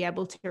system to be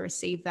able to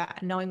receive that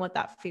and knowing what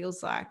that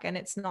feels like. And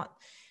it's not,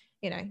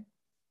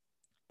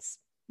 it's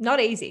not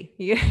easy.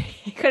 You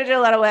got to do a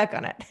lot of work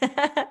on it.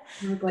 Oh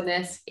my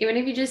goodness. Even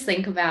if you just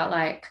think about,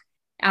 like,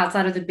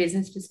 outside of the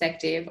business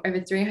perspective, over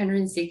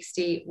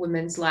 360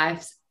 women's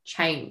lives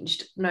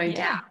changed, no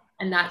doubt.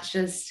 And that's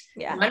just,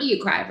 why do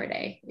you cry every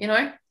day?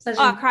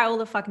 I cry all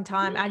the fucking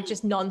time. I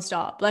just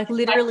nonstop, like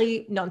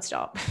literally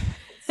nonstop.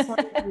 So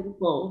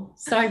beautiful.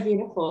 So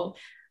beautiful.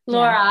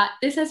 Laura,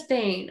 this has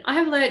been, I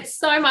have learned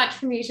so much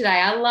from you today.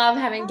 I love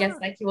having guests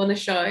like you on the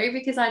show,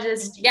 because I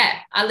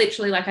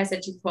literally, like I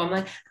said to you before,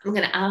 I'm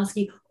going to ask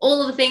you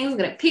all of the things. I'm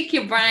going to pick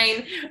your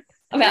brain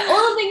about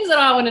all the things that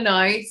I want to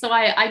know. So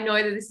I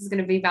know that this is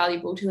going to be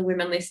valuable to the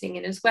women listening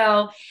in as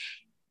well.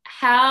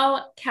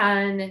 How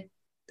can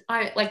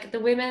the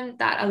women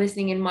that are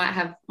listening in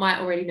might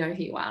already know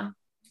who you are,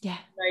 Yeah.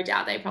 No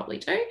doubt they probably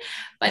do.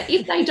 But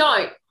if they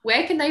don't,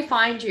 where can they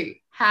find you?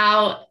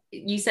 How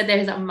you said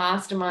there's a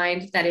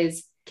mastermind that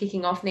is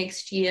kicking off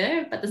next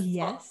year, but the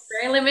spots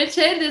are very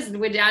limited.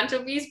 We're down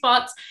to a few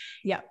spots.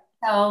 Yeah.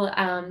 Tell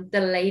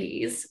the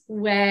ladies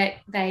where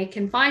they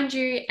can find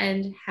you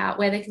and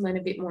where they can learn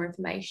a bit more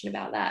information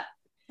about that.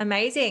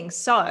 Amazing.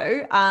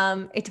 So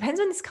it depends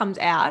when this comes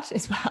out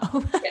as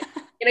well.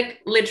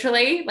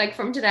 Literally, like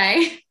from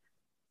today.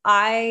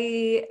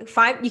 You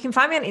can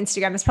find me on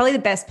Instagram. It's probably the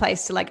best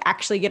place to like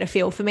actually get a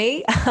feel for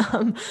me.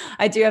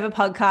 I do have a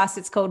podcast.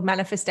 It's called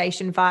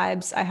Manifestation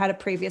Vibes. I had a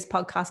previous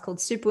podcast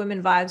called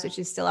Superwomen Vibes, which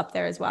is still up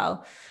there as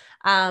well.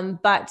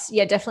 But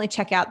yeah, definitely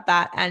check out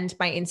that and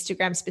my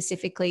Instagram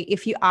specifically.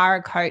 If you are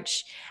a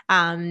coach,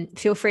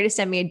 feel free to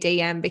send me a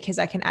DM because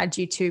I can add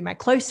you to my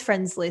close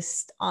friends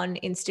list on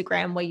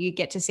Instagram where you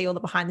get to see all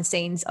the behind the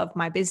scenes of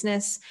my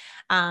business.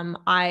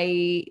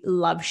 I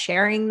love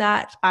sharing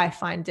that. I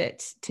find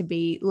it to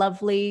be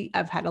lovely.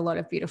 I've had a lot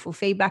of beautiful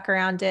feedback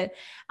around it.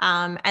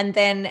 And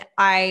then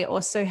I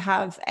also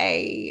have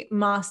a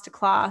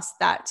masterclass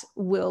that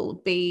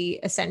will be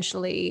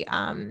essentially,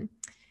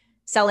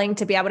 selling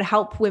to be able to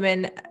help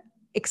women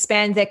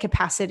expand their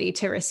capacity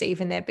to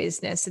receive in their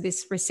business. So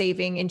this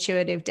receiving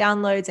intuitive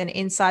downloads and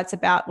insights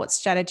about what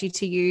strategy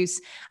to use,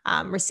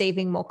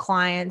 receiving more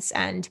clients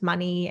and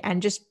money,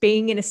 and just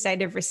being in a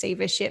state of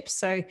receivership.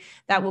 So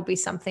that will be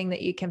something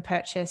that you can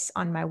purchase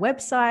on my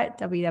website,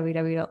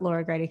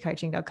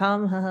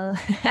 www.lauragradycoaching.com.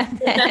 And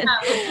then,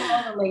 we'll put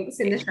all the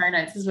links in the show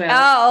notes as well.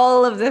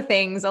 All of the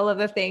things.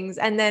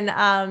 And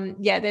then,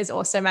 there's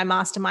also my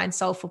mastermind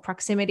Soulful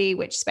Proximity,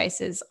 which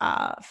spaces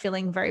are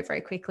filling very,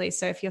 very quickly.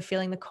 So if you're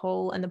feeling the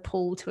call and the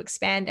pull to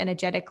expand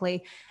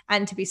energetically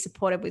and to be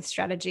supported with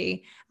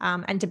strategy,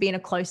 and to be in a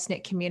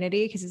close-knit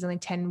community because there's only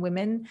 10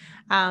 women,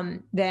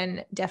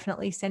 then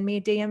definitely send me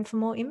a DM for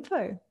more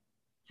info.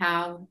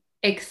 How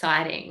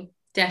exciting.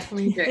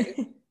 Definitely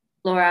do.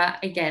 Laura,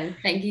 again,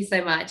 thank you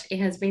so much. It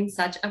has been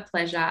such a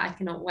pleasure. I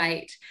cannot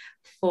wait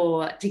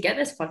to get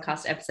this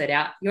podcast episode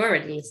out. You're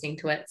already listening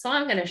to it, so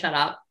I'm going to shut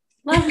up.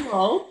 Love you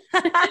all.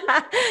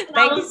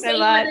 Thank you so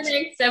much. In the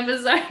next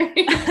episode.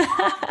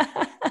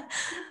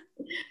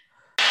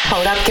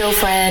 Hold up,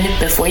 girlfriend.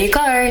 Before you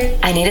go,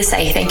 I need to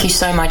say thank you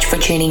so much for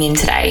tuning in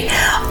today.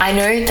 I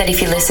know that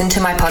if you listen to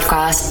my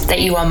podcast,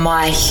 that you are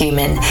my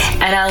human,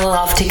 and I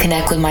love to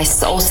connect with my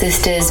soul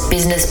sisters,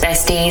 business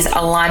besties,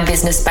 aligned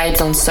business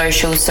babes on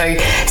social. So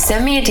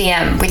send me a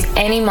DM with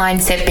any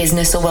mindset,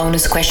 business, or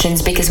wellness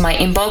questions because my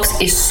inbox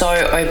is so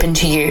open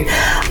to you.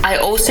 I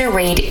also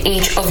read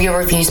each of your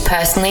reviews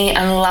personally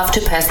and love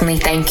to personally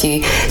thank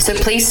you. So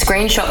please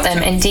screenshot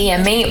them and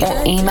DM me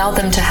or email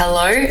them to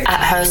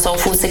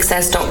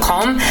hello@hersoulfulsuccess.com.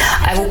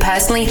 I will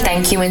personally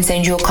thank you and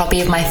send you a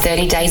copy of my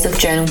 30 days of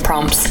journal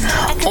prompts.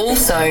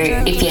 Also,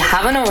 if you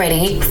haven't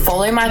already,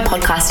 follow my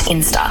podcast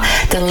Insta.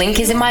 The link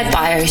is in my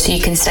bio so you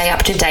can stay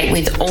up to date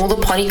with all the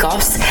potty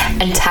goss,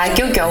 and tag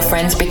your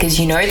girlfriends because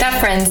you know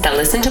that friends that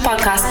listen to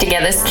podcasts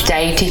together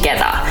stay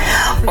together.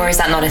 Or is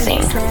that not a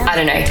thing? I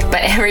don't know.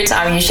 But every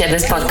time you share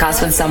this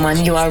podcast with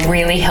someone, you are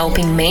really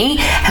helping me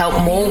help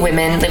more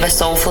women live a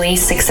soulfully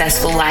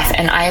successful life,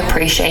 and I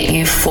appreciate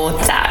you for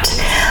that.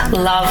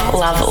 Love,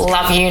 love,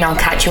 love you, and I'll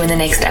catch you in the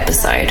next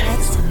episode.